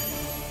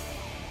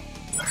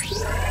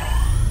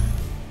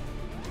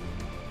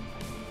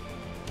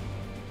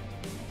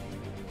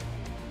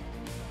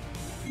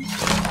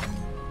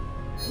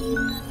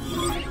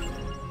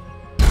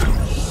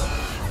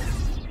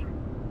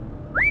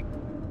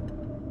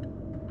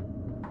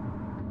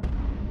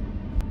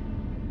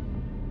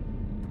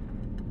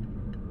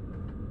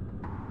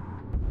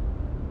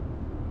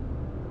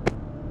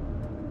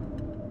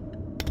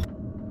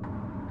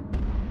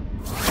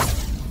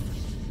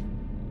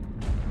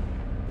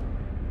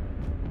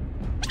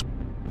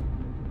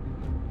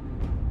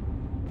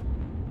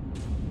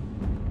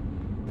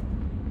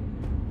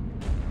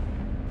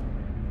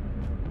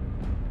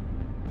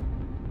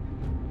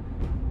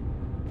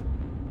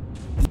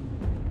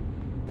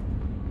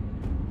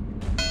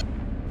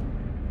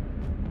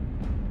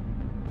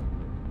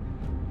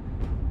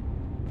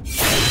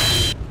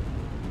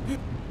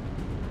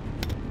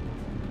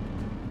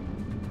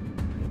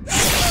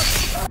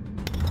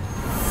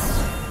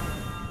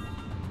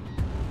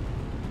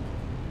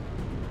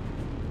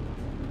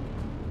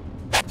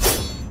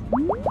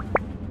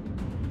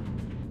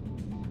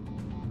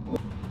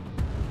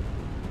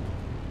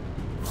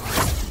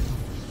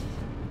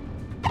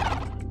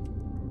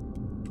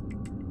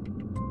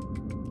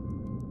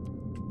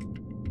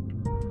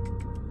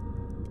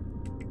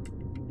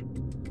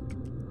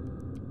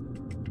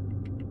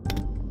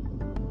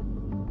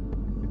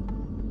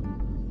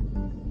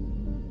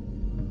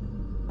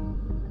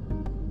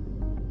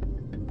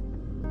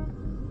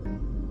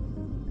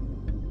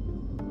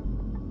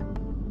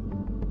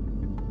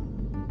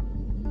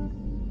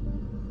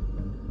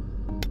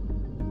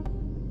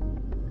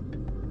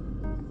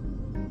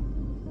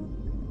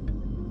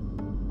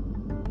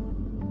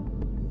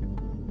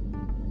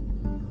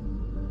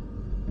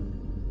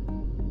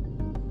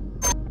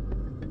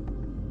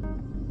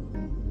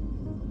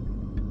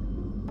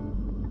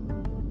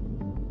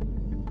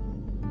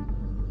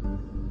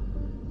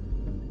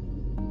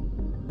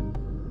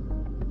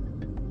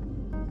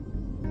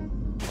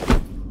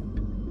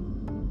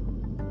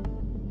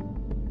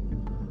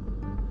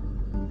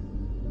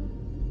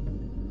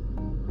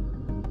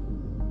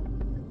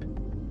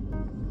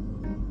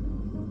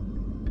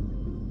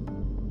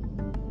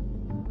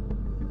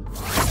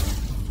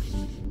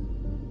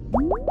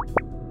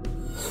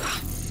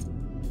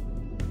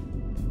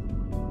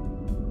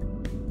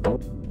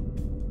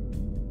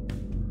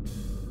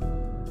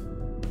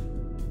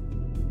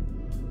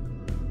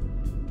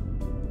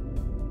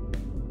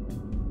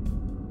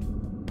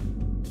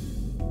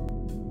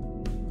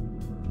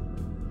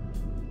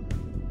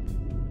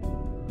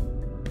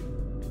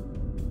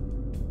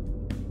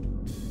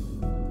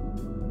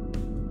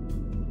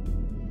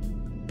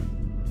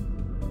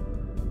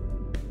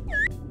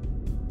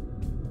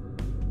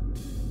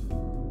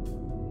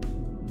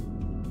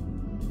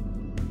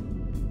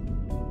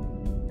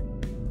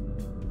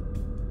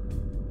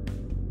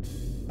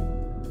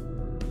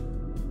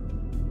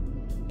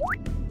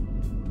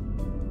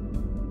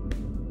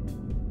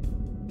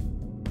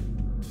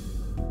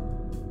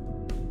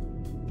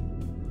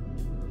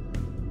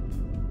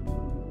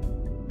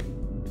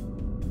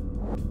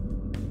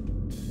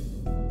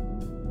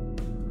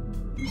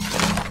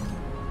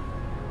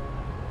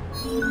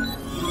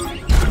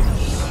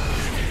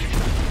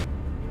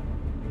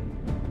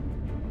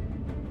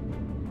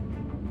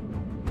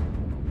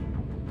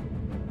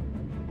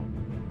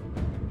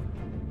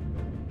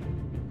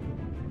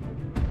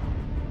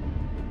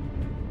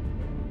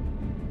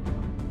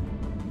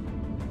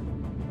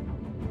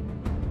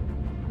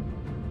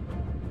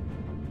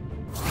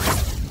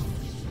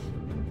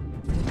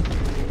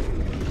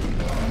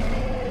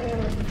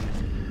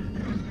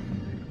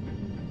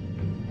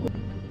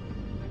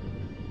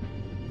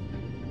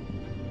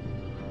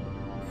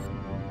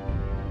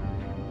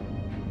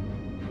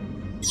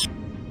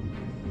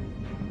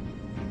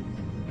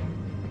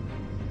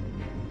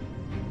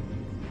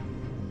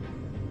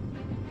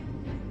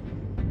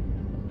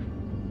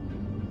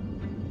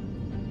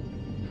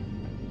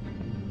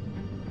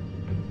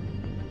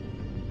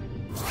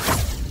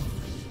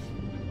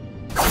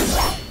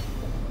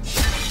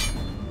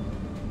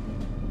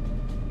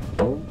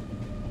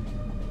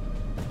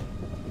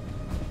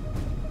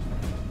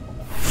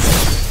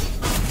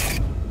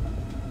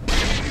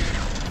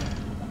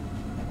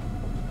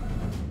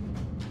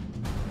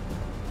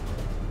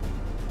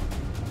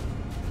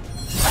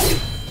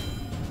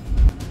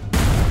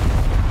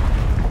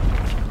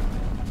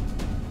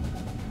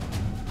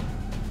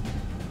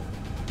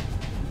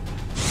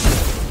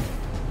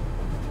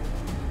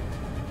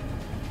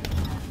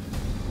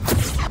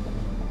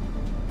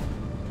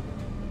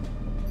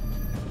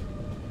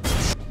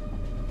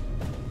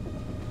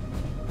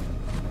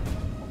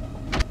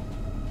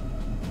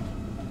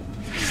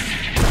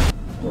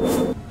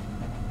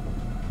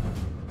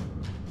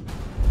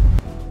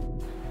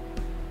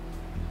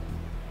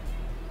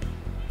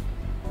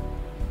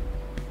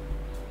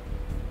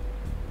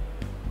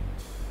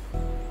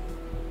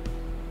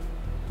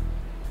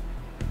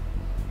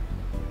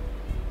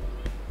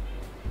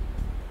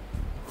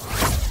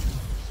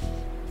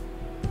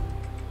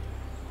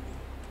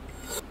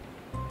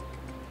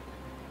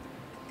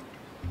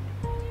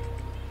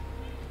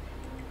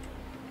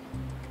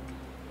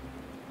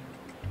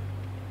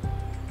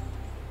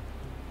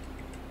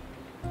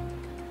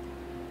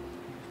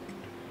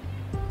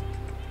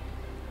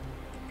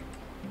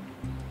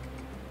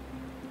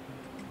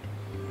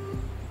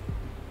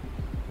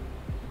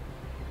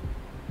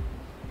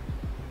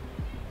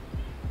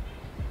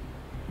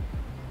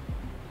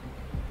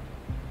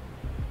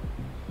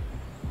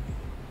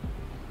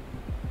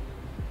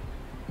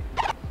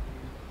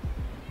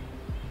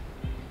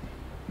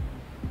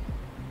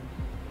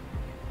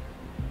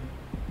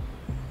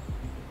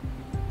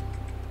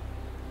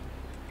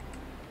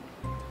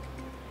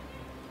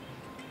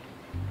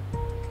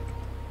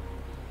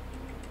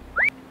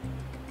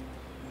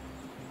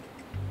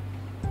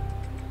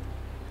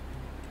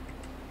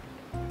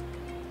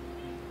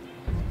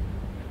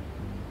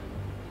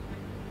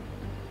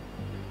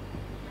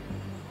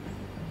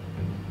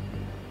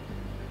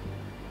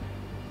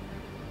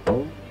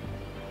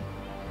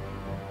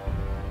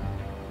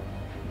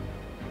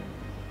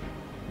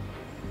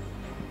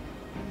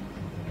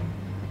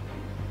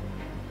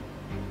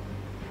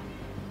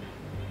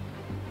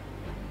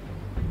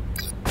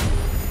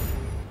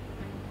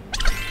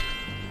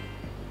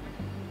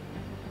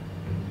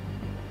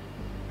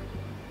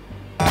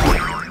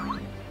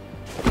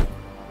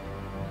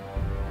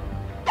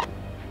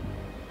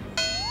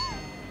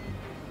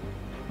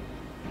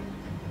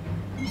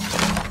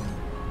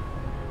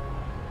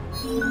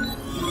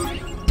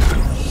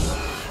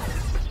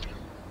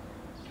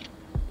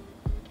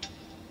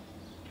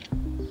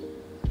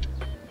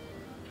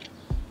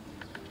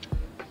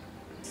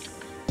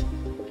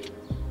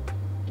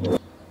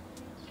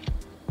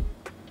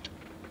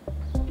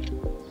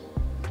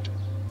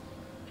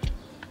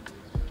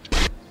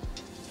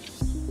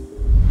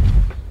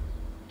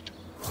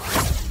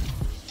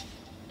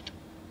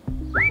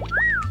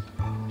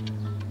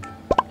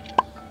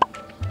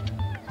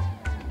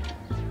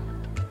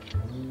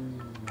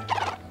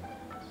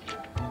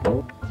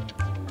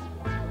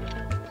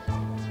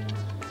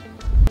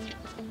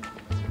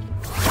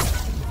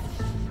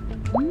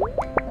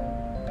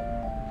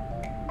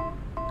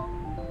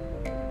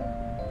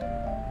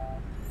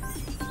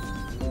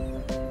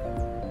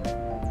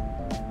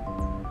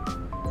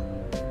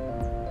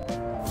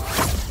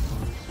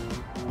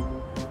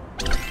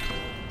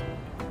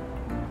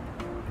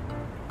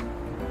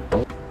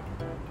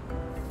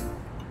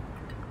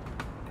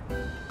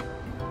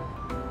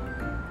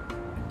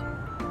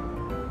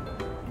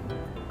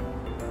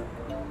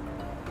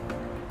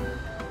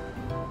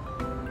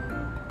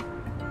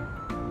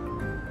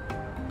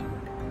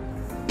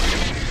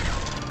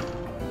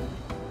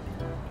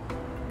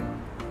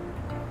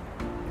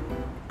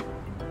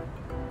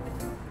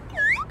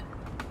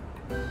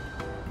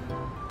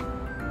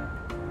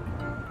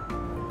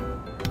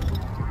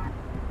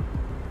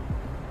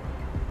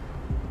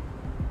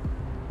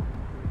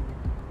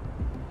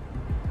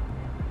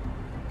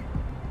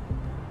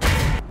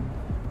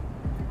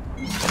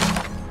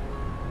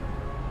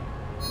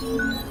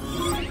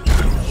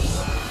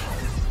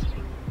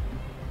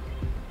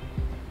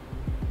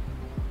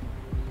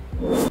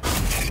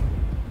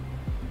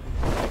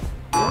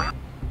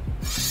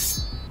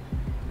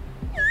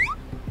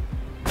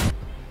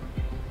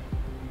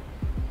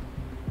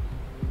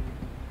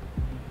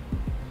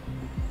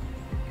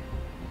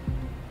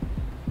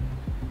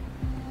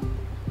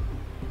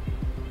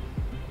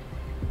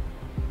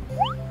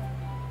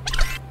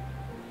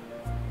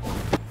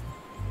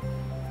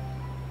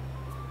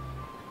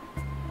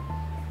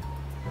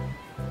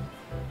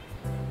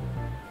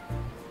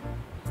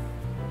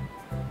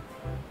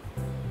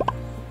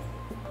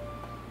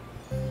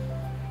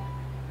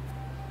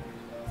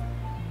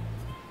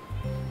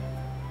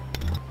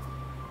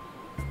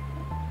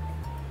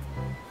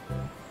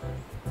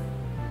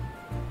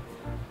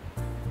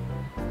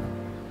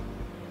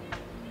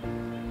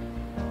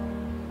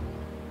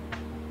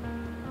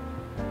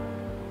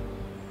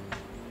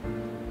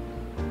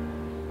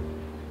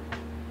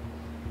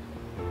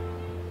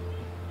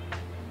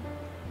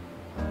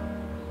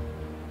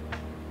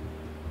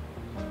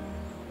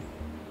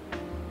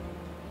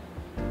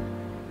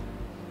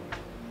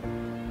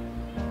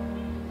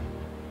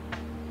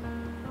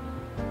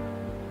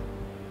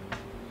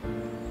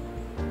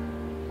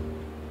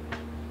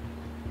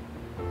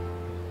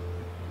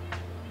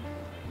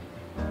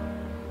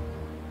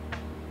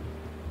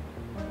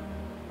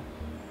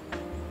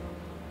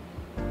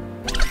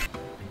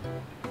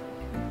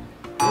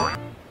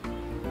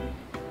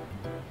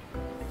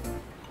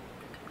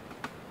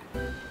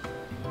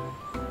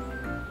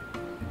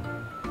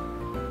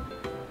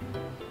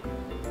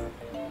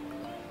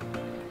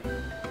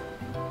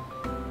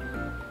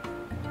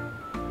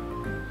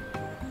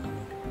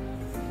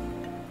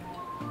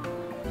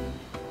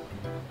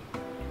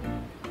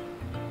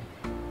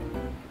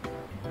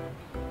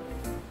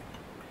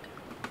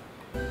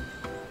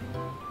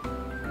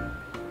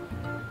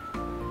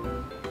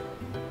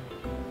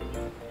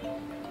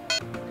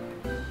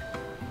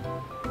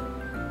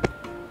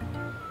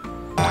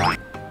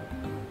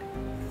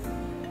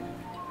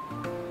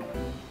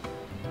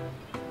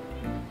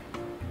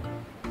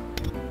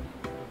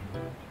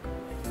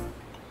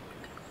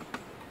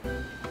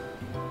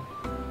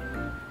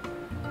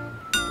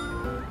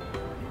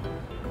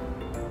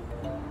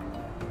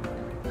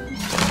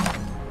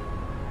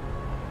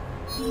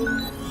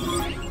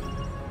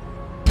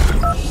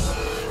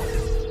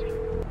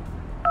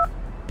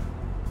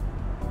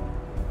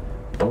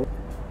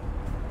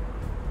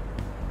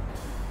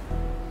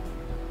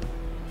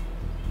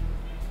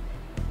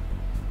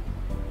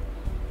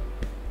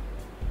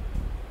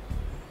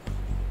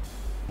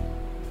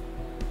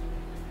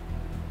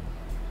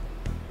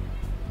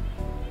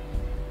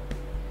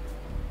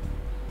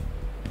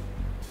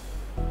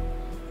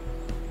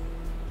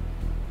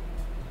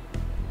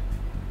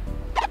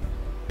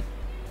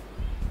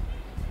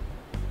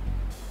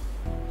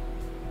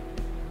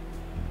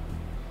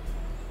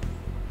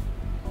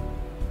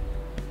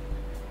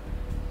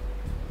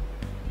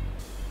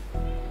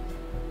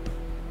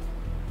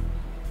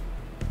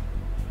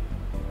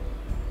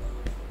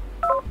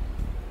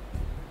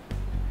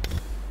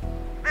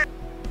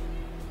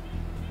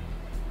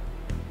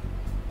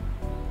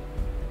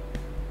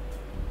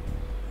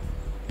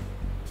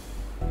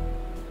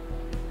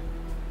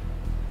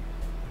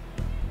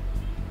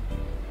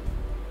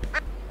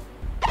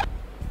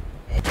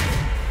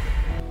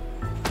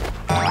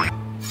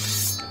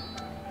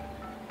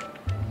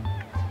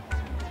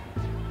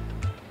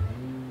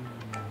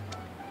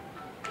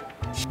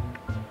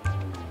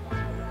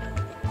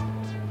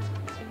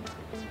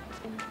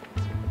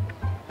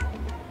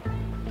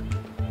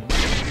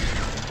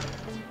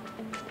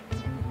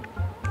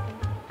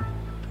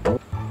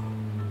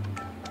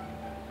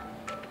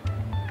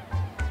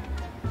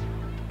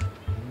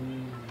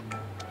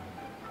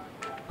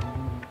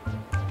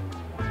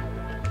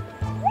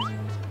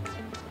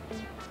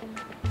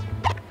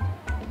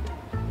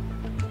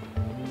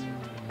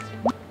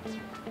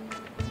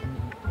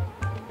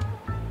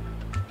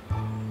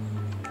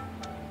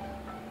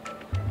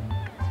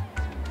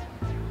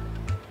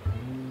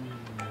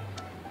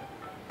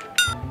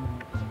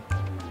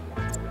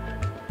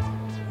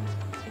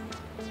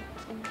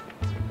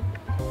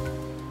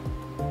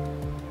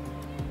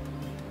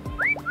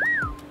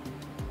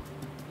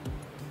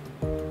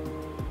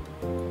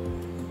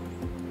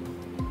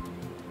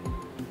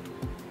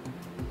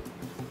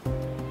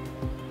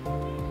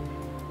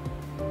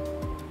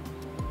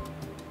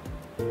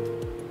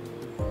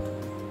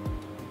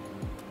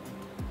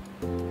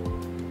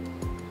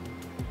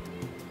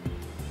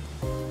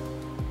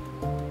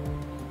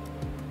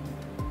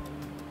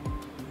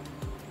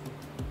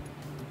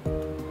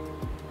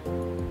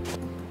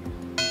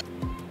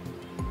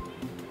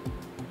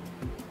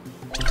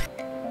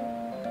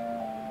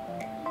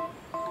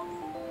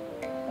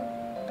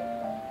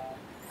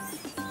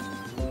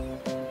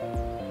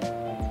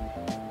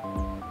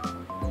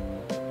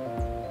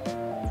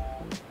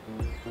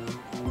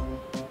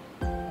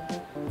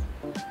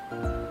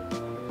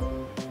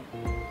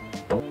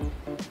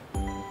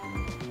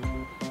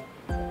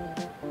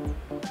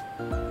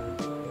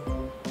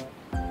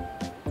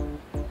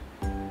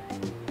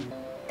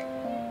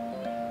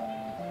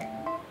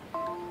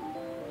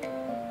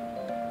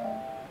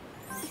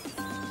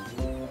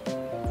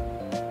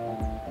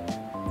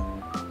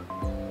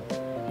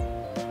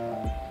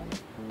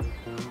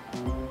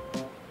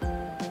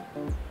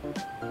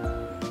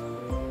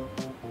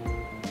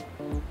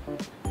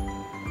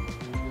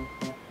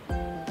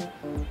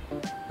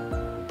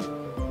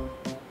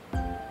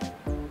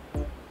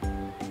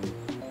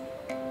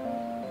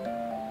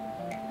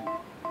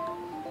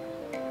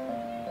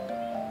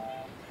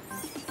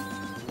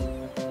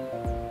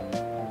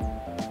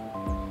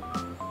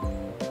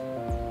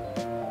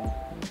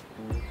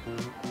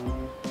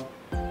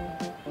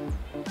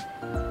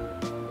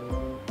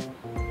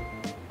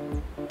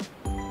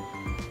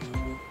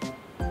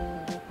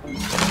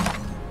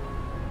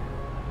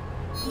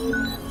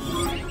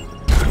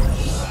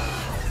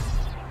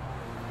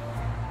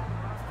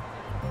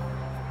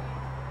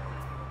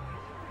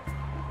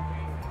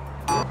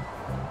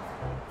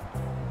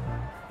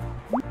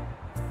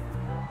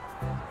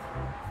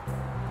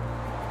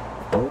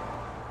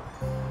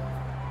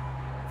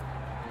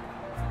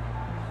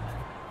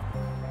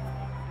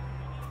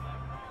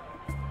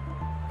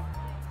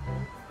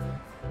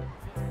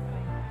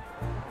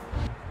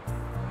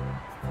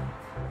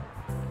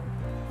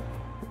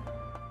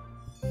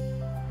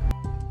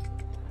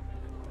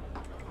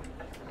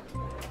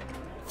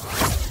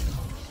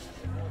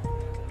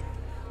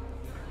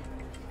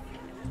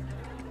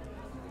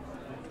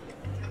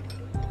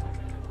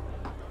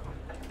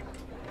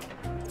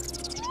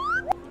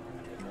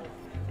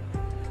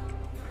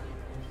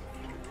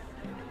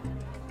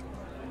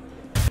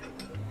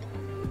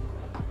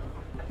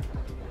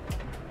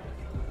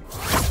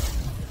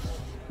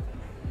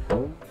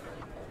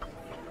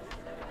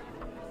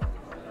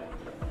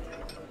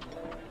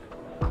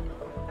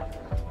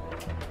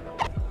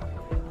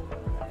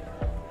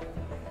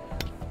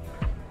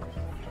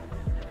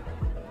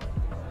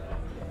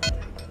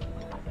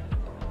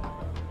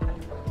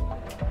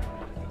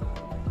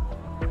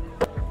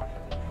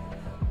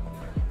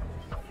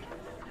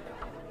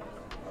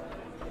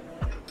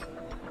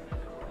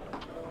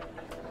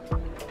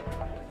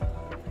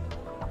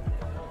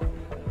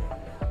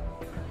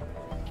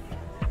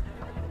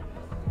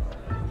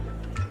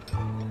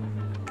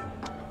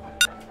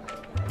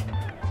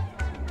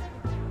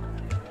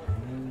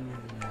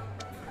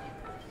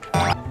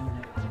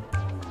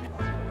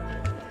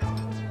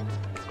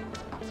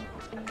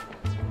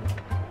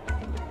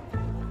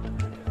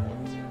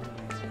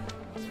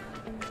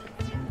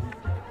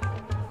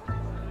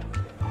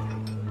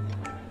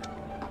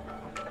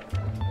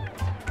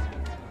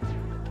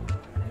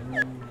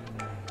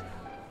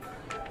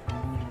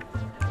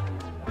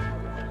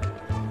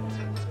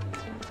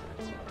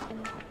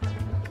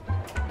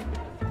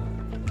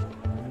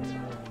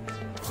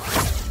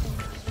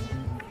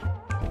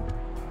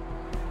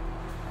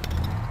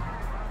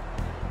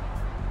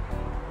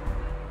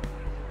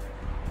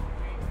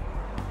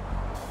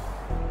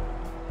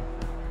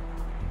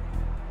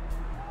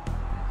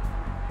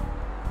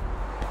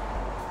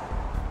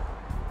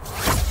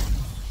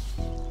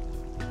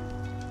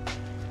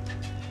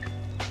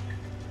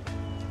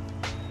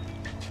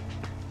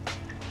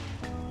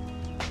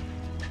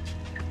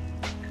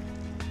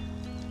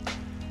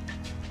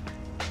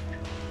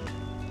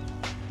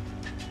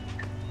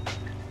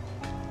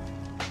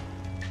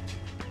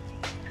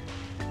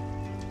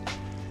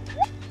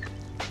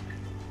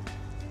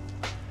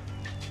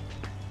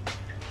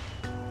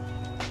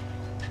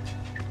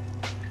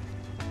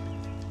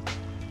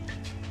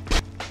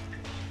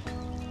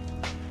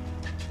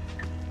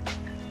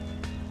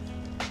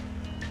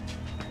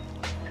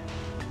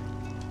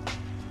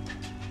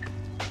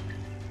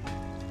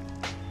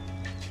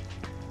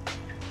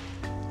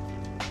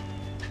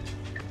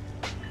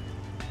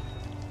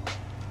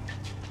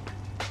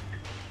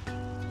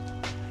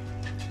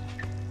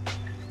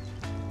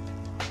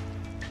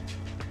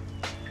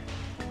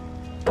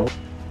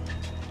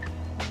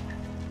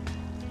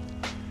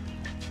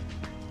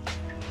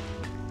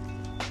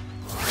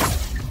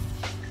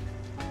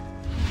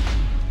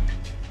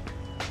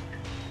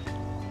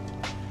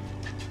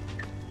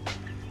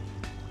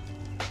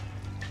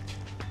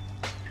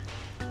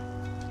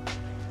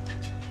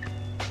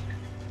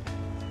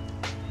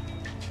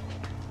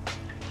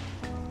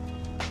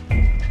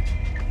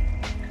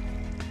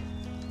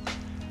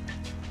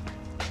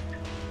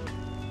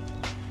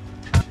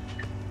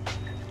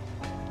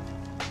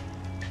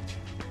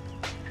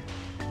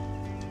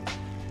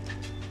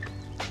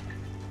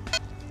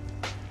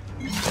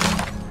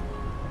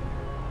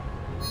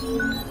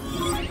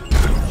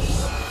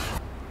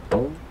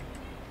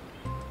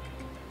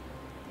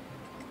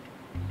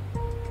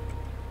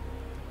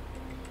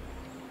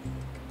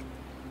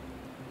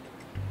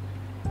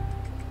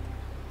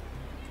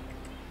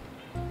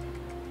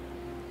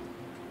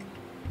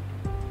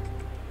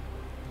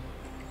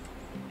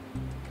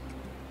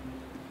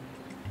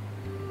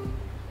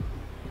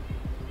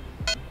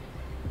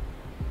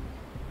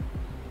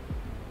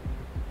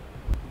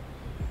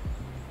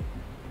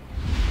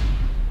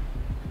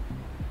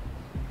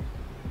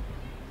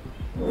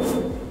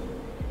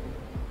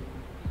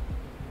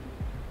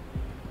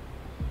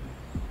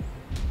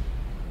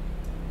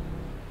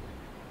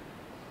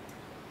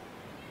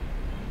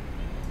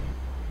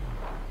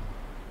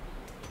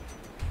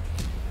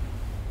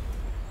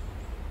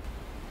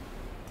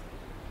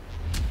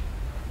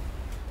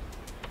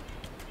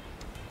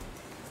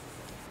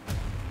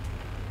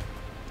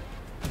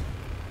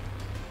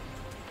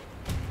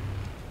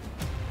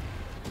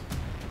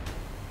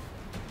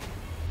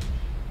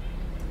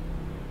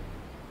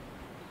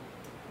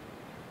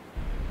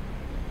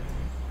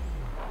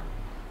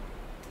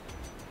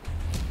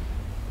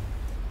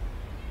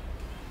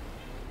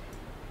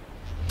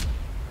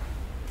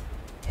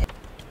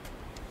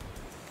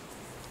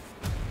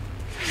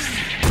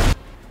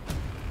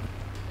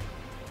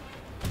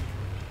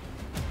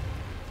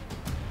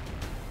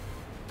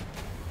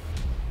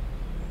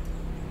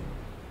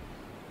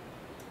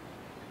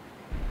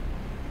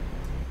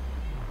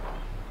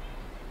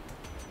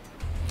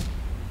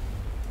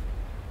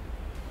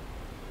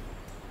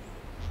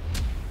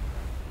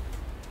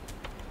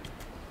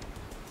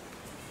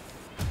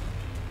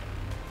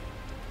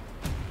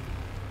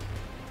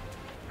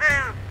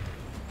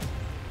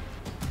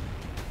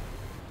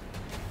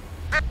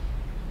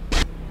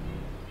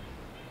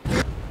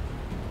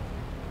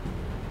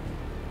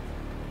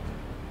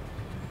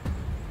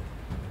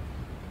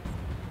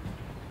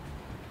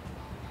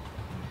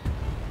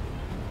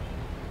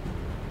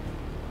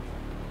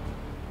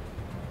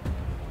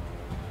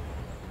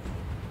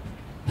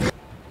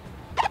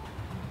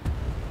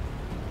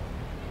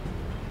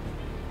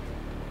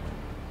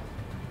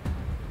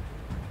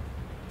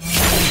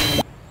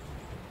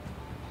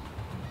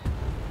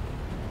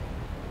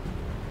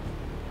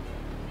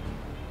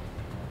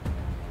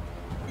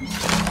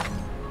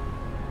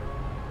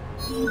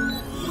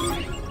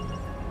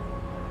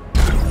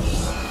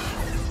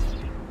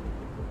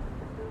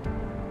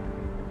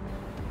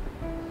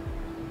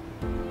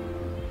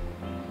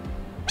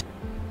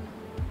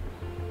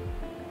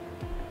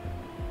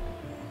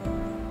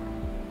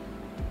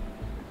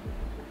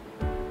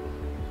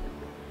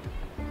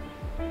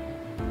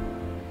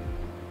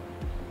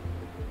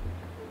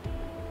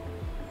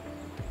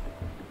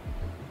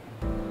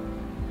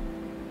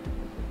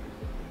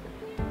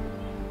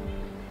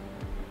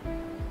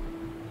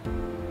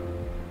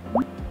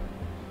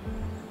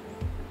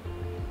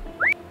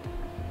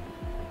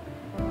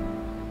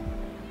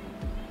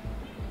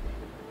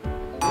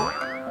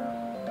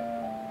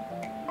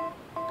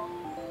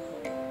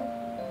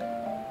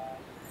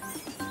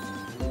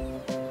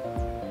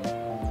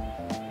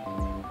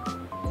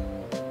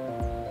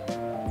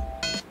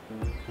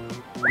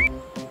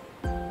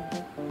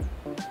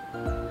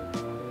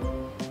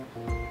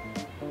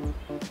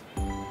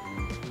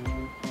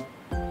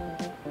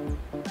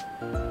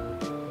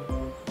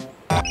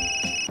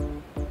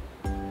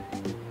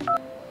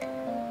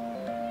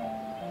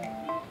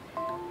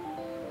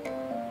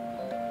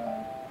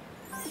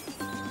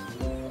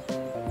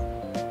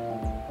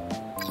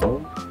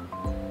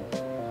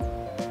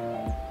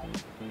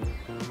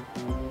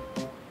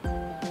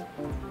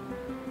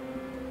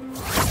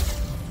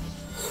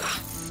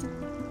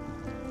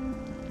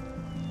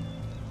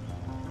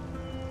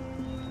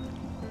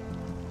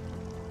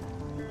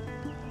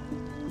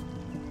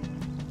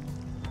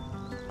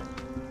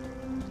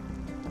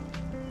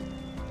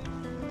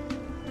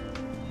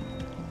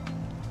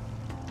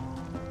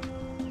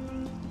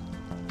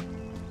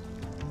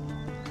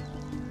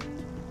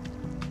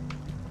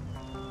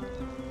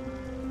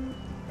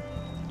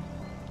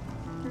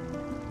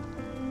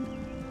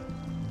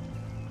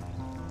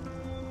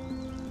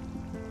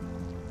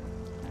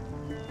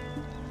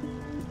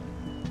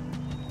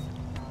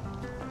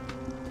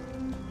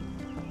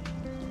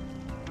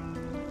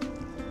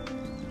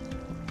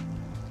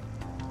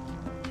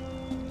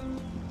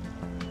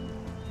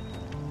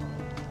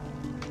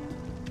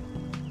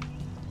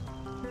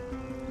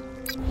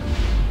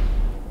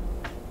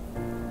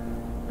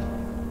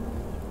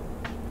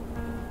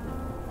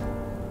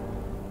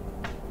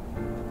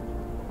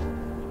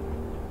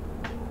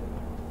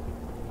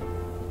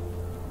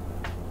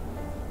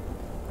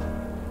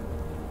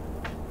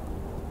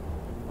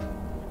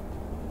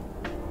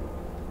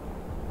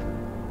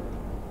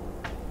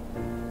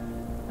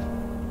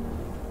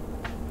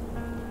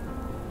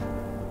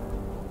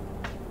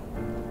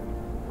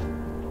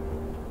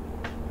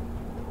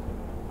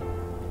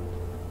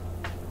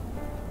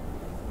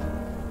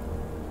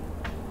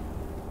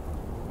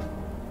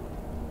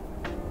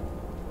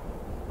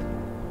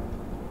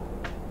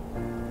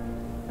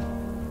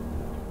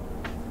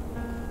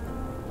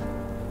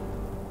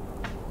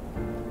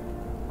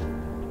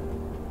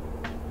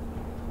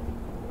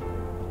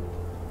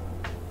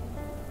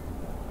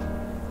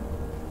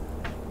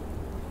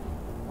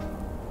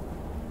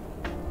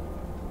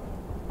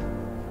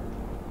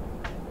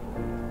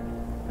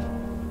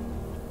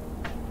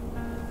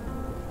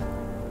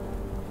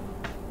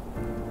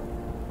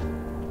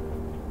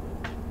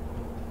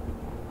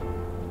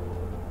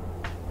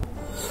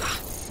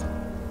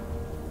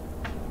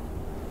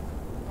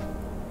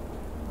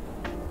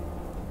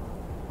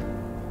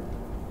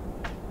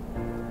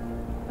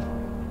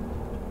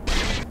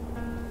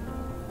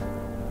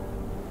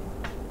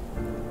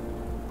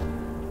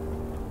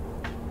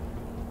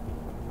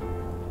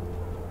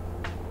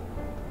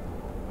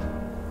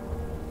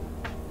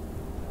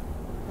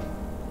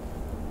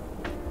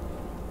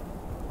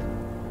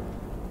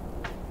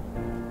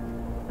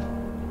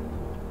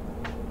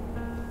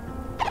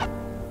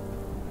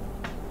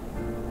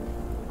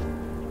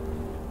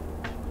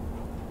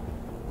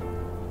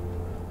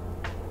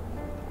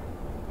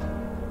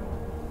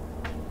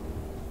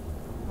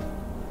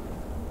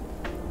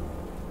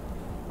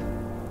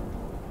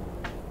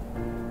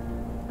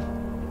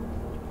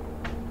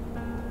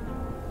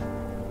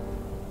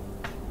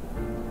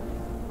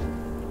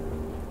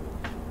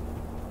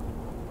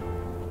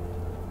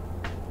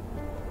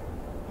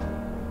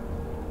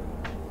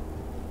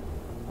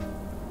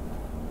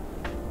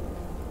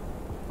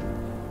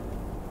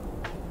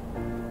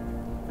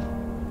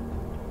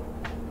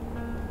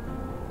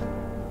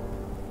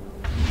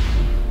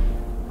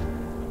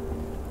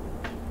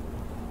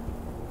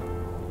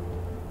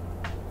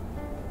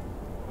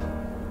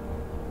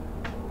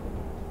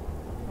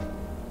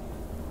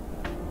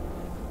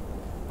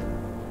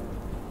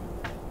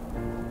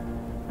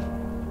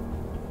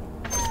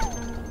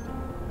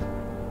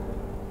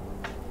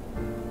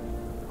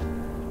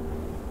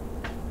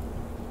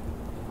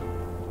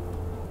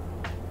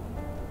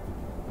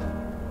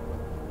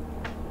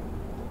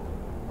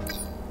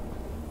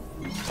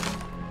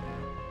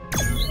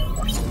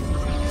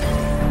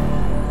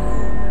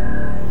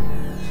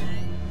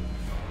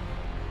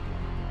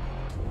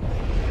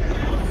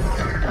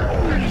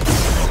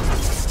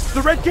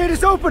 The red gate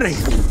is opening!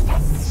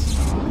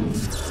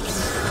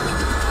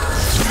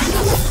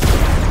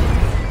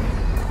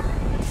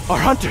 Our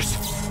hunters!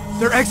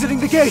 They're exiting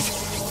the gate!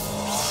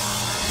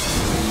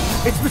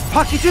 It's Miss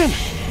Pakijin!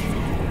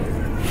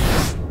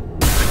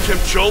 Did Kim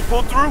Chol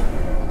pull through?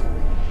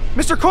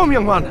 Mr. Ko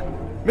Myung-wan!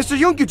 Mr.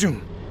 Yoon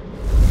Gi-jung!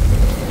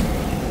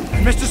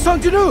 And Mr. Sung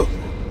Jin-woo!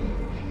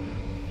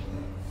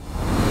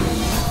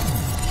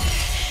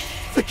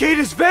 The gate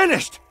has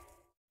vanished!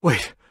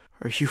 Wait,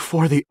 are you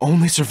four the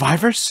only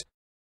survivors?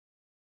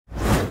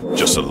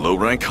 Just the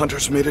low-rank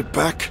hunters made it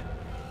back?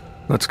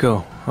 Let's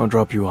go. I'll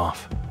drop you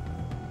off.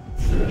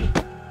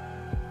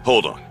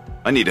 Hold on.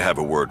 I need to have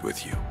a word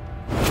with you.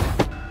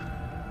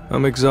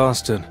 I'm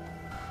exhausted.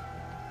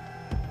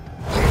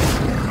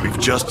 We've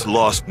just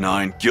lost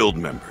 9 guild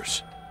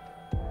members.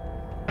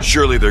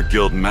 Surely their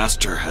guild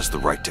master has the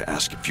right to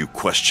ask a few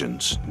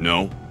questions,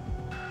 no?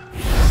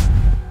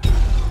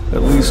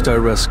 At least I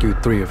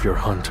rescued 3 of your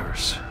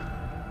hunters.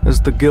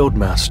 As the guild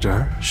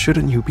master,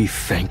 shouldn't you be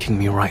thanking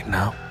me right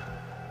now?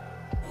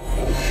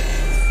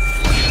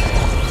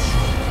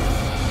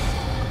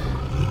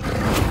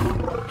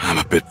 I'm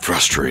a bit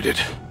frustrated.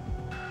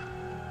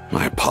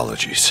 My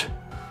apologies.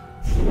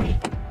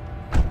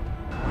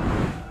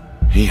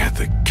 He had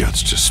the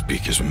guts to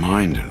speak his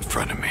mind in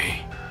front of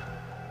me.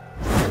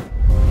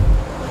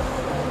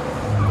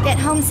 Get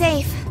home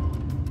safe.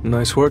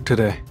 Nice work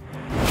today.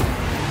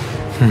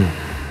 I'm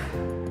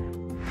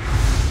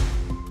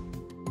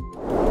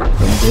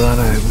glad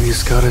I at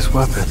least got his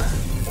weapon.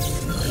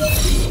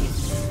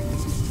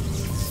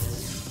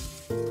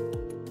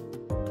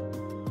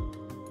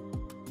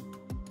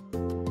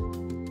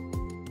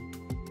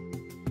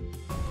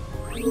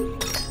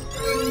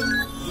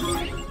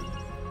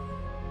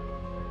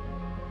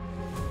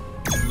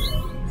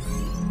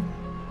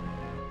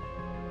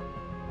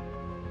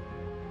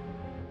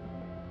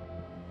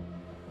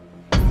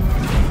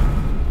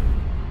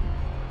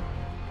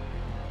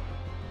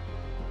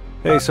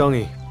 Hey,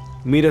 Songy.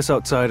 Meet us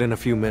outside in a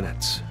few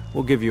minutes.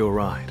 We'll give you a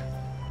ride.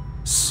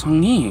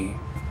 Songy?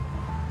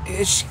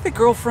 Is she the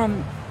girl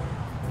from...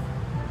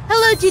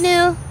 Hello,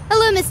 Jinu.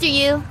 Hello, Mr.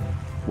 Yu.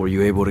 Were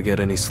you able to get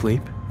any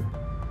sleep?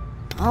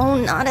 Oh,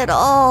 not at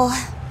all.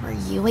 Were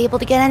you able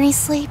to get any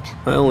sleep?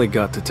 I only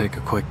got to take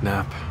a quick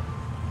nap.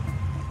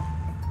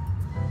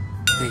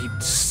 They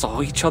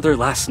saw each other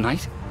last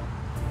night?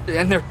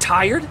 And they're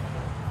tired?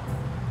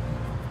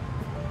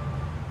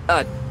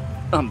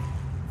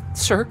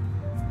 Sir?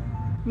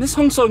 Miss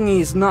Hong Songy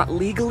is not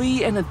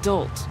legally an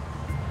adult.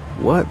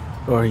 What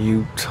are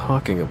you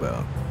talking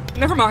about?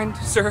 Never mind,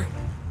 sir.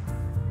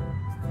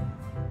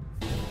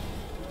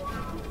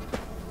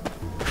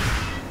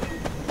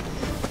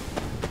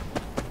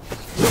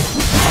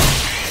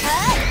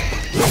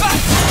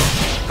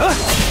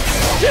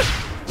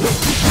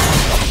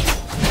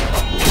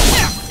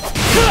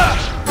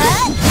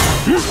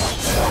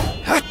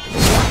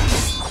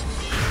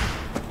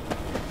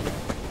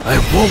 I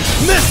won't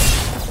miss!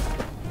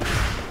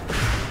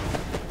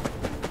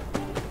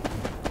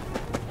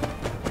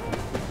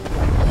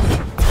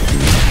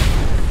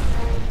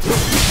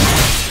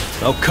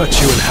 I'll cut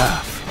you in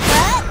half.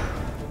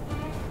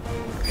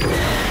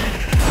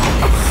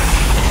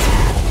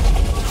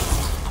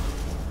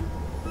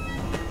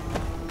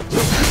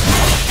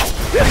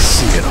 I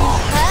see it all.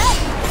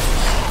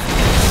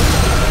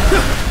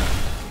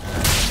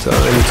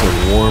 Time to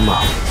warm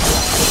up.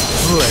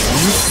 Let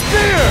me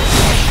spear!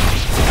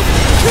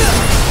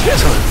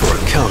 Time for a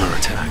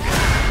counterattack.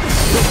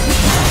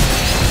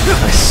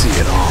 I see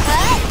it all.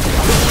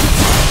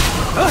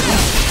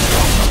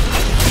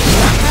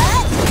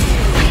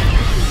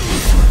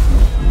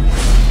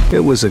 It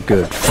was a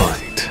good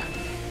fight.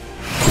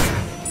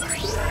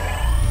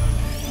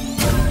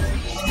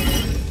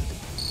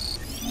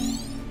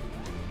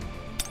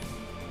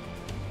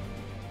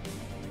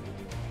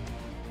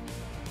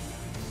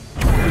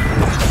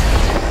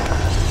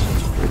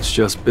 It's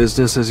just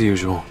business as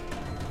usual.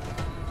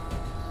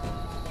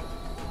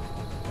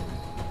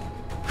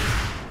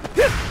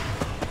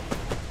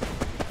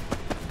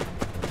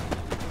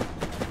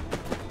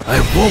 I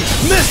won't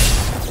miss!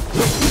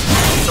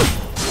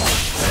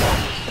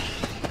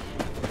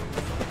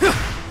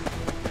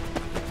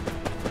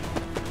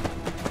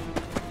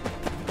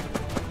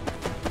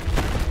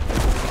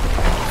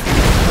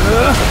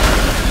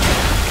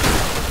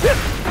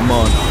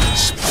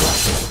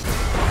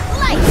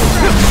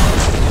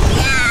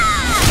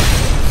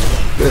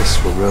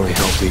 This will really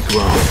help me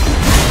grow.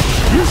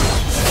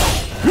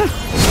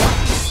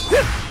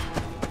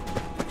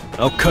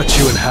 I'll cut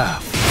you in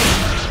half.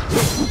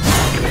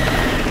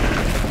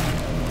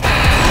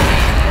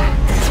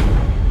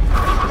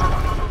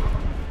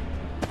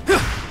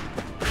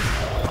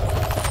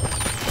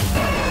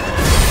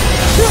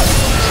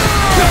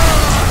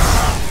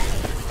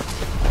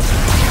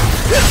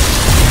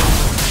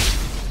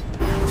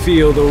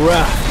 Feel the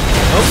wrath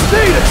of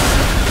Status!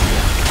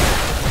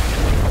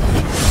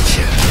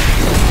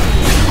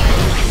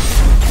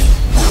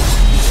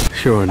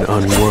 You're an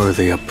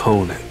unworthy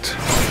opponent.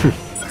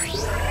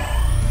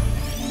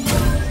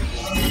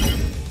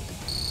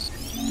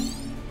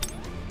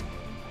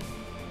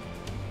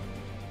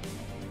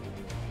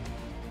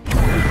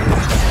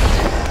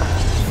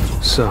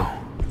 So,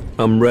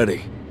 I'm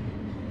ready.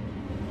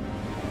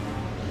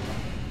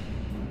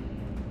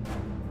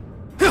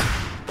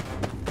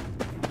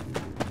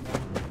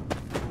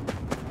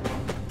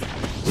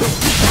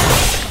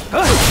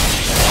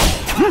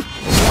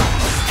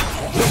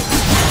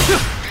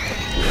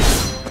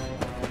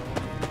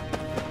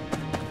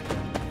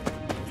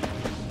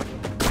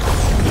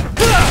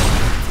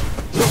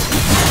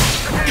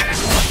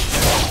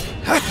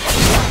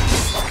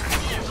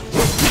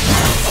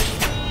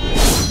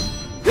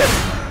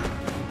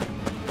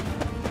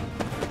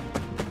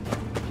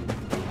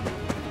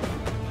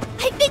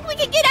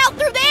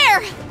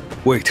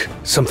 Wait,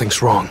 something's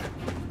wrong.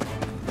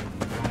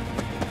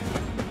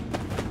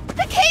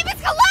 The cave is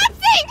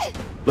collapsing!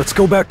 Let's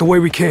go back the way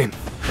we came.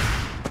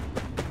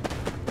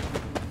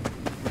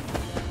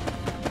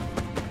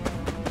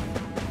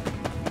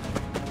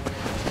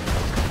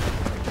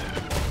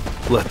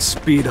 Let's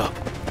speed up.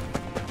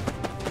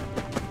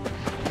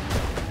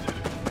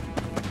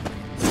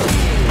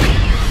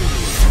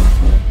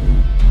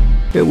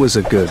 It was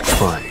a good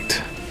fight.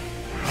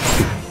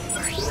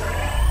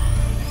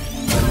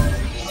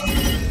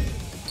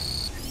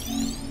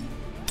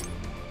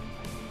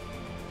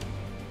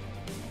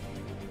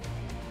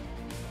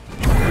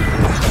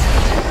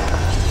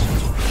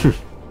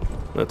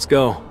 Let's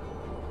go.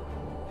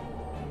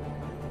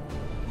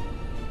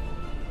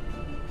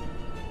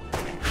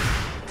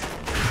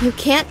 You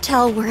can't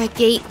tell where a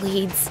gate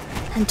leads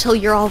until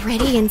you're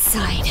already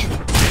inside.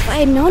 If I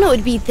had known it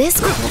would be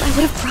this cold, I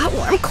would have brought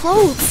warm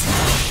clothes.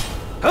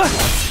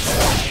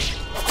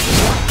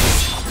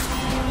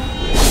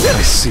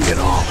 I see it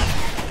all.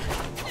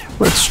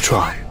 Let's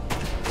try.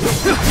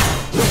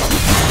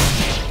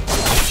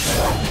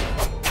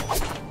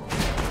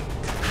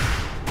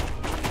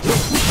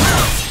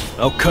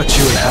 I'll cut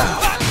you in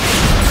half.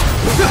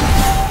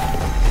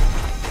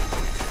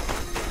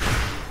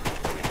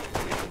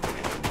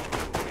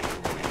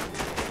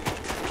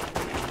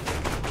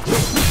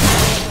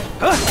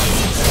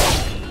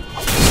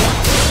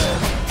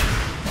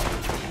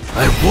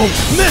 I won't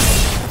miss!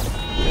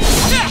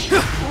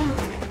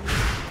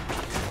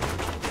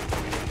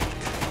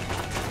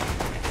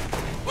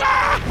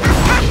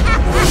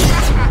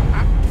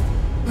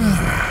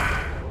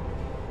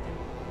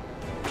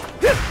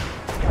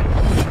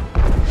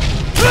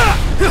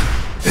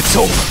 It's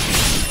over.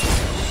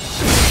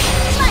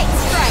 Light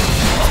strike!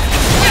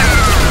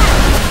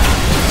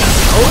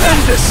 I'll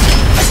end this!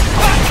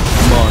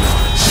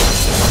 Monarchs.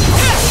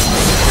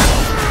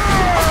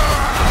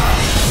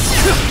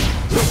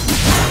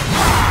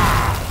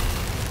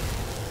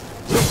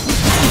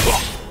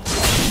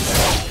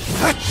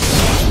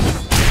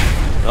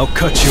 I'll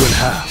cut you in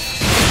half.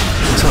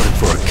 Time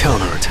for a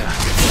counterattack.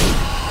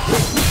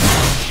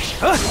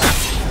 I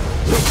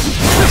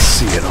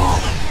see it all.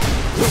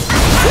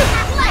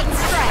 Light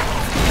strike!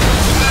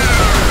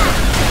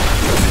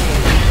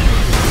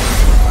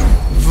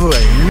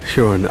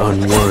 You're an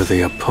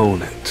unworthy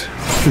opponent.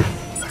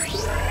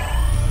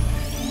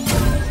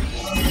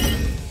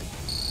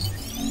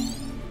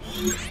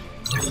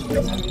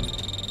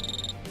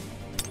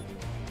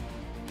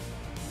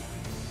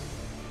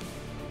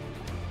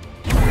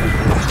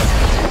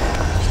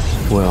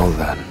 Well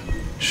then,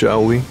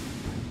 shall we?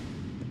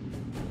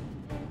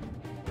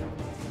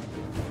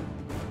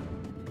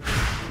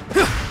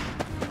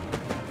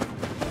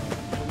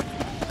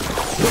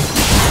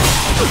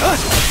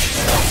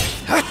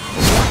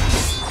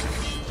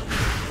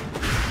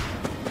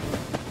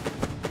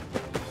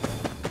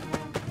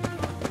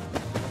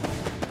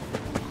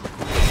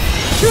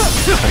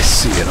 I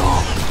see it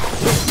all.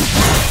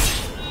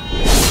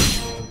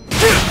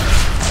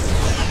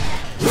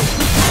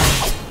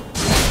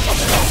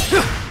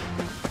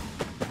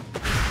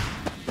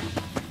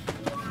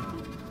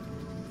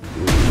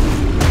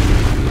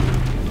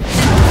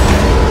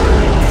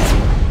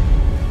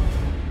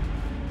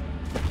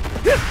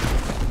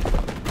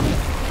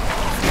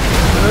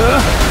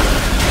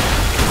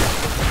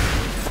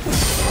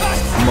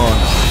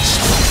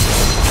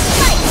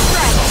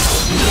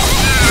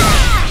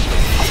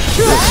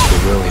 This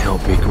will really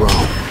help me grow.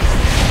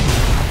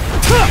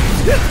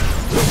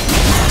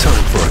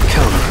 Time for a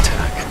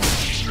counterattack.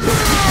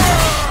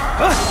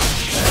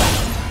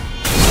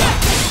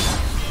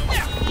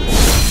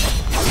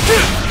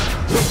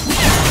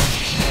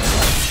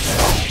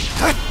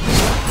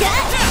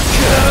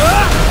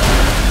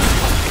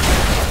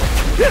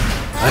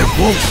 I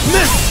won't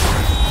miss!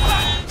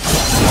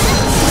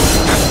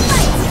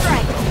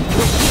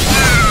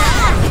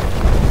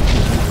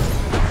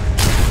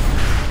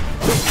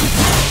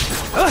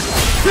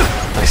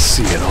 I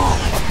see it all.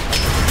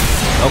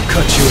 I'll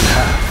cut you in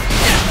half.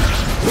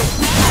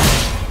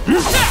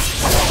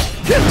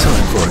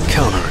 Time for a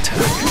counterattack.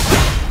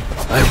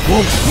 I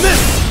won't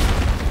miss!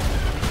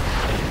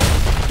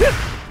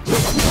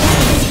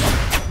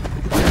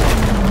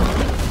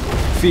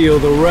 Feel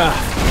the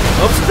wrath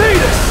of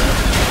Status!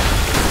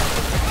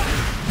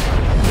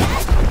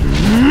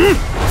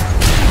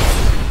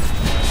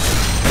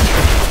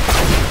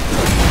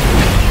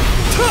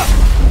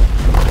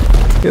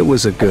 It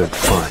was a good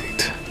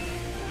fight.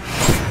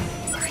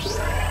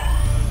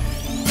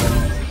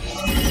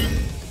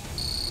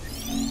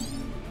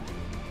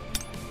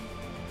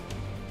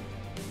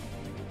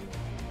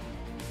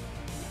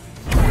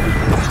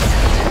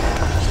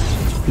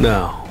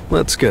 Now,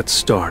 let's get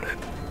started.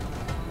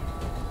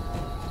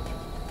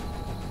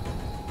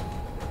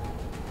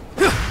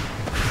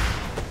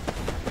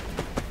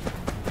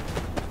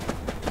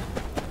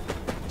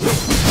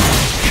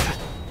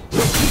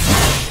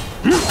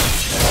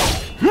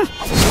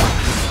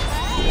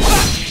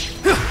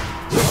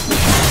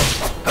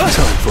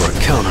 Time for a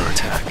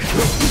counterattack.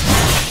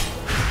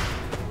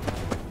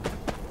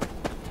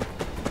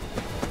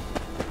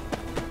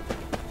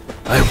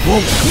 I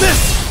won't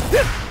miss!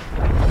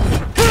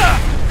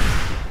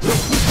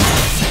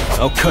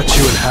 I'll cut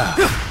you in half.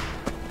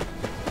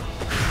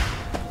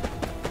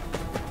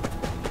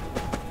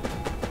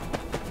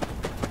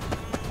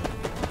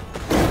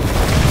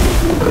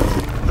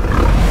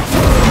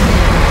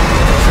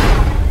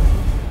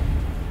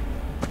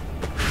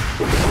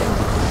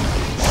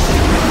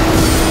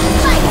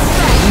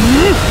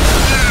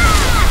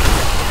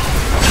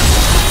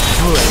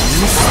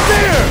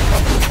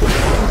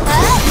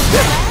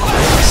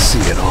 I see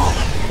it all.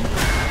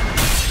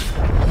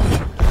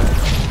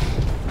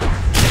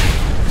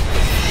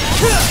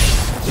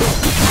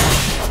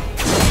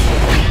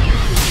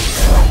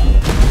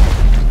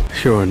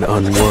 You're an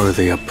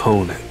unworthy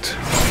opponent.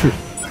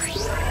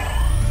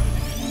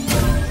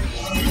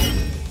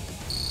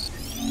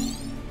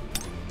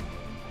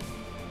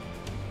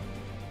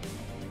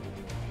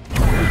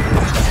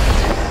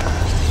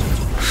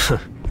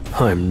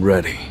 I'm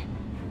ready.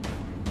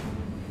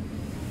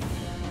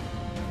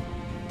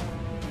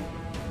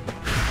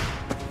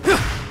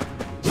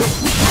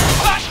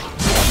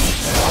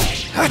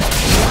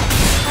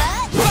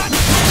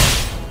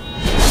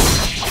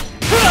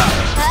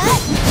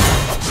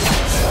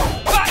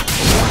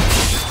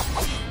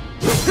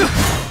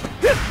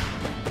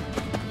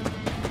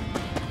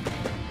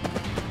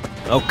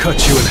 I'll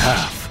cut you in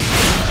half.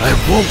 I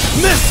won't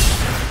miss!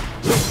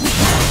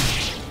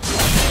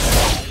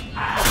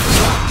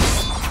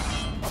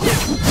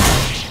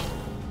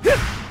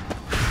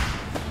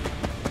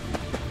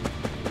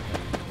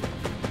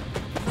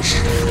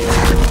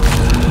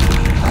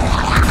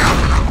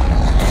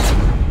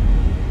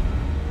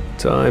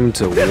 Time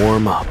to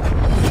warm up.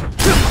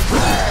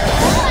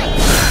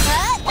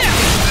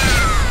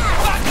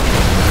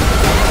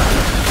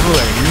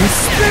 Flame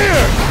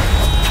Spear!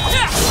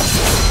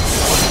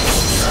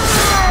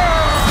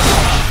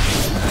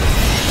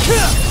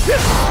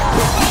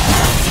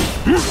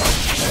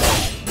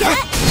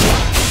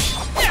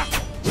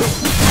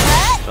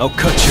 I'll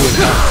cut you in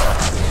half.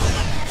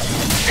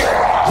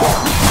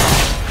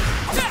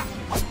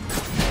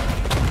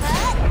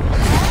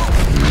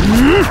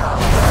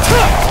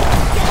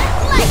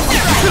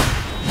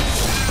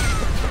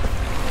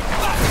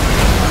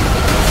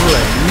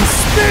 Flame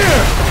Spear!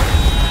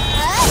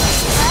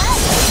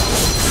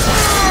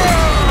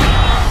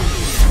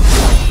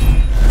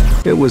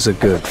 It was a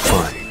good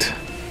fight.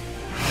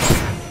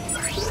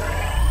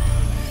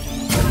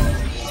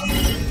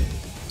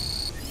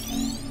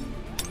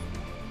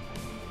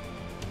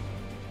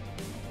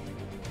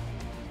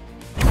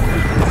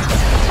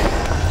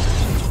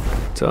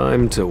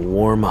 Time to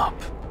warm up.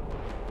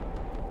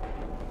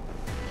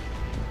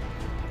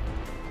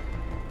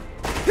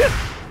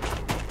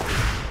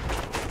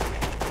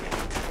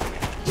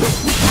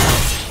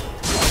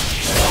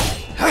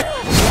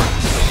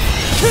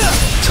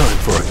 Time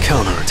for a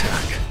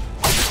counterattack.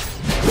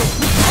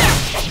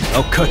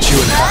 I'll cut you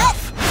in half.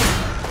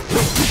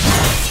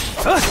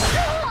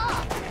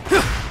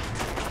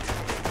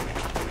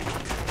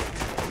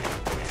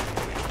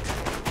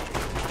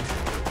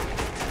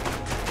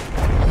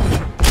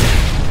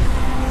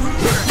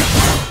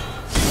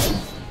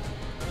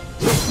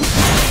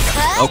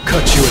 I'll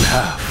cut you in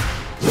half.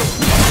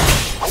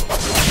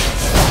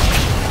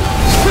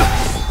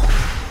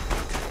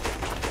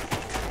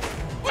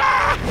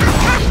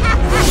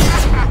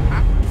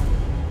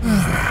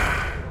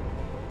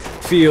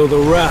 Feel the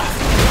wrath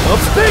of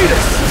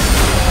Thetis!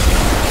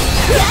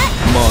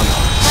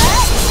 Monarch.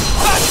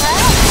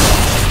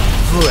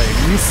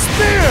 Flame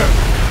Spear!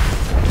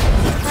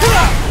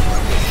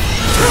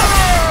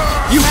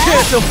 You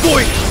can't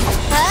avoid it!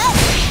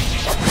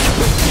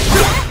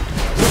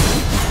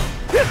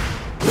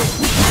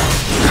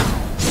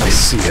 I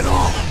see it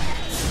all.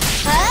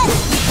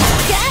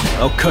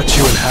 I'll cut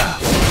you in half.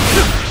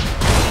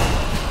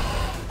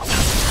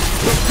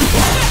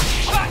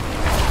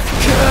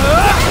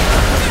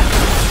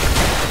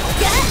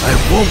 I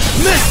won't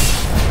miss!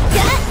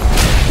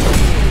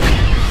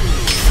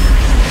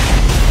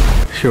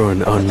 You're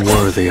an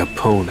unworthy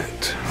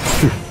opponent.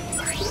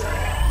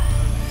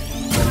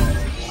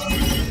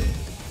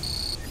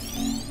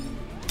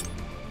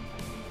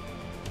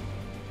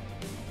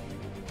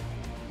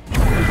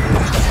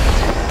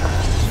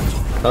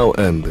 I'll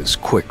end this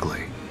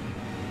quickly.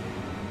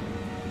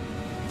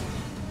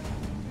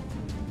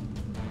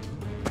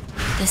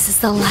 This is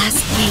the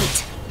last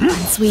gate.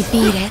 Once we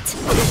beat it,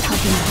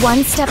 I'll be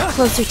one step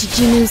closer to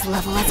Jinu's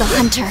level as a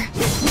hunter.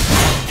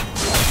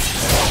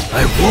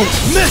 I won't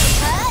miss!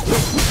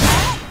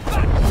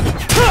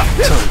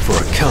 Time for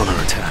a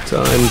counterattack.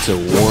 Time to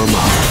warm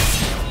up.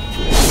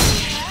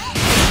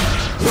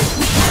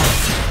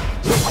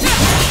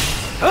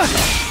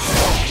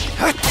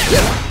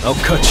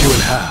 cut you in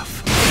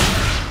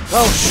half.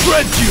 I'll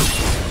shred you!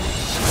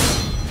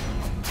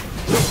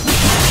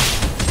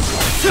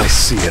 I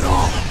see it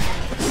all.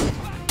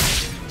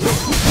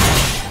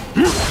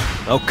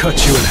 I'll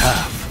cut you in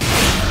half.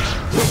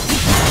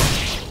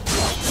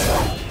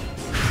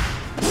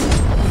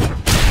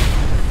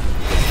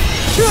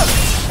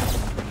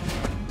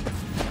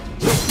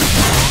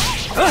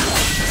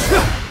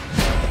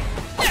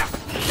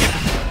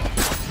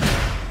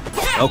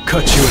 I'll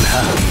cut you in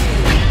half.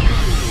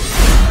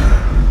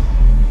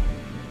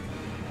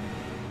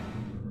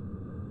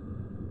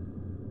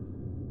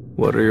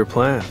 What are your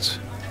plans?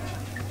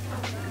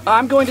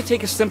 I'm going to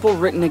take a simple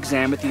written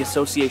exam at the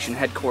association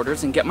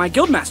headquarters and get my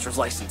guildmaster's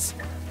license.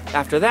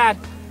 After that,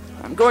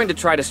 I'm going to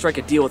try to strike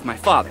a deal with my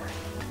father.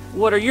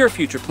 What are your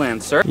future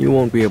plans, sir? You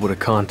won't be able to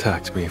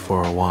contact me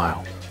for a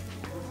while.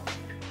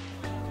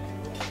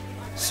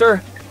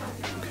 Sir,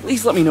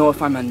 please let me know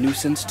if I'm a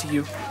nuisance to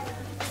you.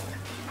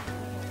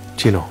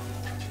 Gino,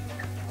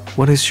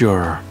 what is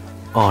your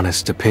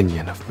honest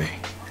opinion of me?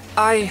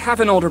 I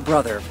have an older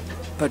brother,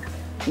 but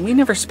we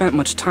never spent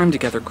much time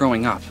together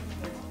growing up.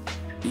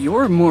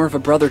 You're more of a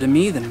brother to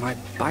me than my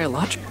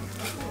biological.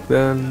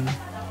 Then,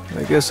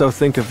 I guess I'll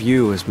think of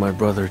you as my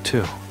brother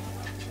too.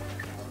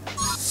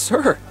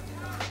 Sir,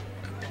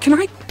 can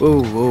I?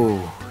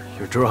 Oh,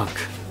 you're drunk.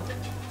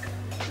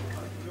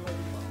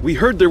 We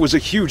heard there was a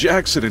huge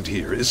accident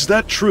here. Is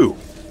that true?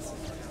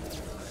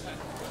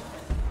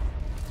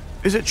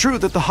 Is it true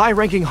that the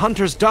high-ranking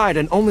hunters died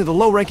and only the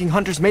low-ranking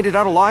hunters made it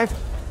out alive?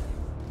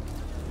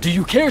 Do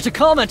you care to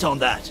comment on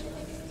that?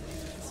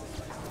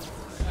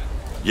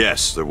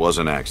 Yes, there was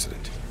an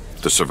accident.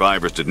 The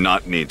survivors did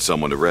not need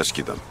someone to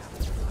rescue them.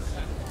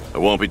 I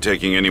won't be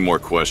taking any more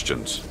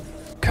questions.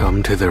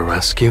 Come to their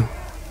rescue?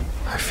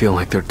 I feel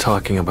like they're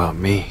talking about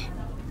me.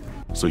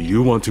 So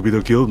you want to be the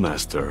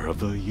guildmaster of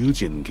the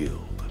Yujin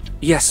Guild?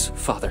 Yes,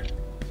 father.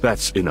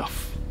 That's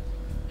enough.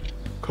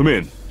 Come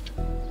in.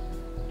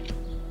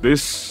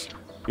 This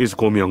is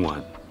Go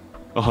Myung-wan,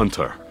 a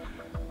hunter.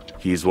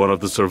 He's one of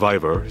the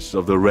survivors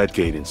of the Red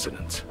Gate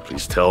incident.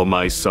 Please tell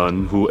my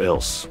son who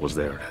else was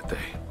there that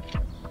day.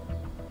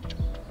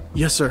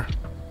 Yes, sir.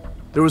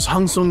 There was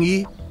Hang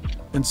Sung-yi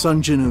and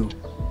Sun Jin-woo.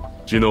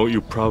 Jino,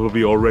 you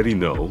probably already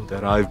know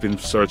that I've been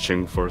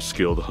searching for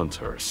skilled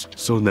hunters.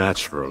 So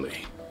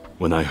naturally,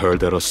 when I heard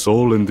that a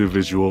sole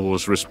individual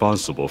was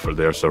responsible for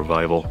their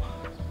survival,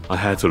 I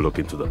had to look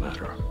into the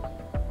matter.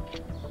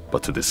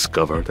 But to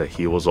discover that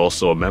he was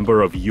also a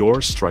member of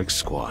your strike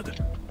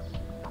squad,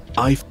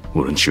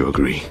 wouldn't you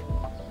agree?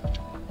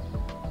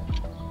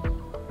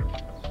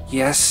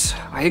 Yes,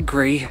 I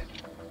agree.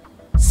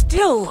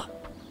 Still,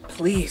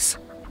 please,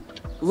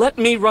 let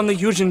me run the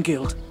Yujin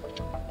Guild.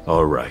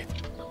 All right.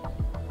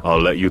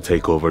 I'll let you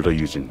take over the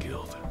Yujin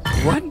Guild.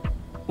 What?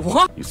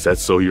 What? You said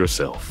so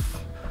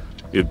yourself.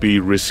 It'd be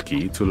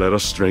risky to let a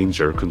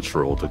stranger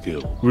control the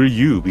guild. Will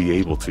you be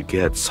able to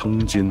get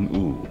Sung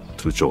Jin-woo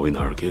to join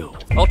our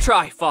guild? I'll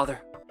try,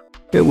 father.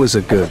 It was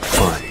a good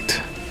fight.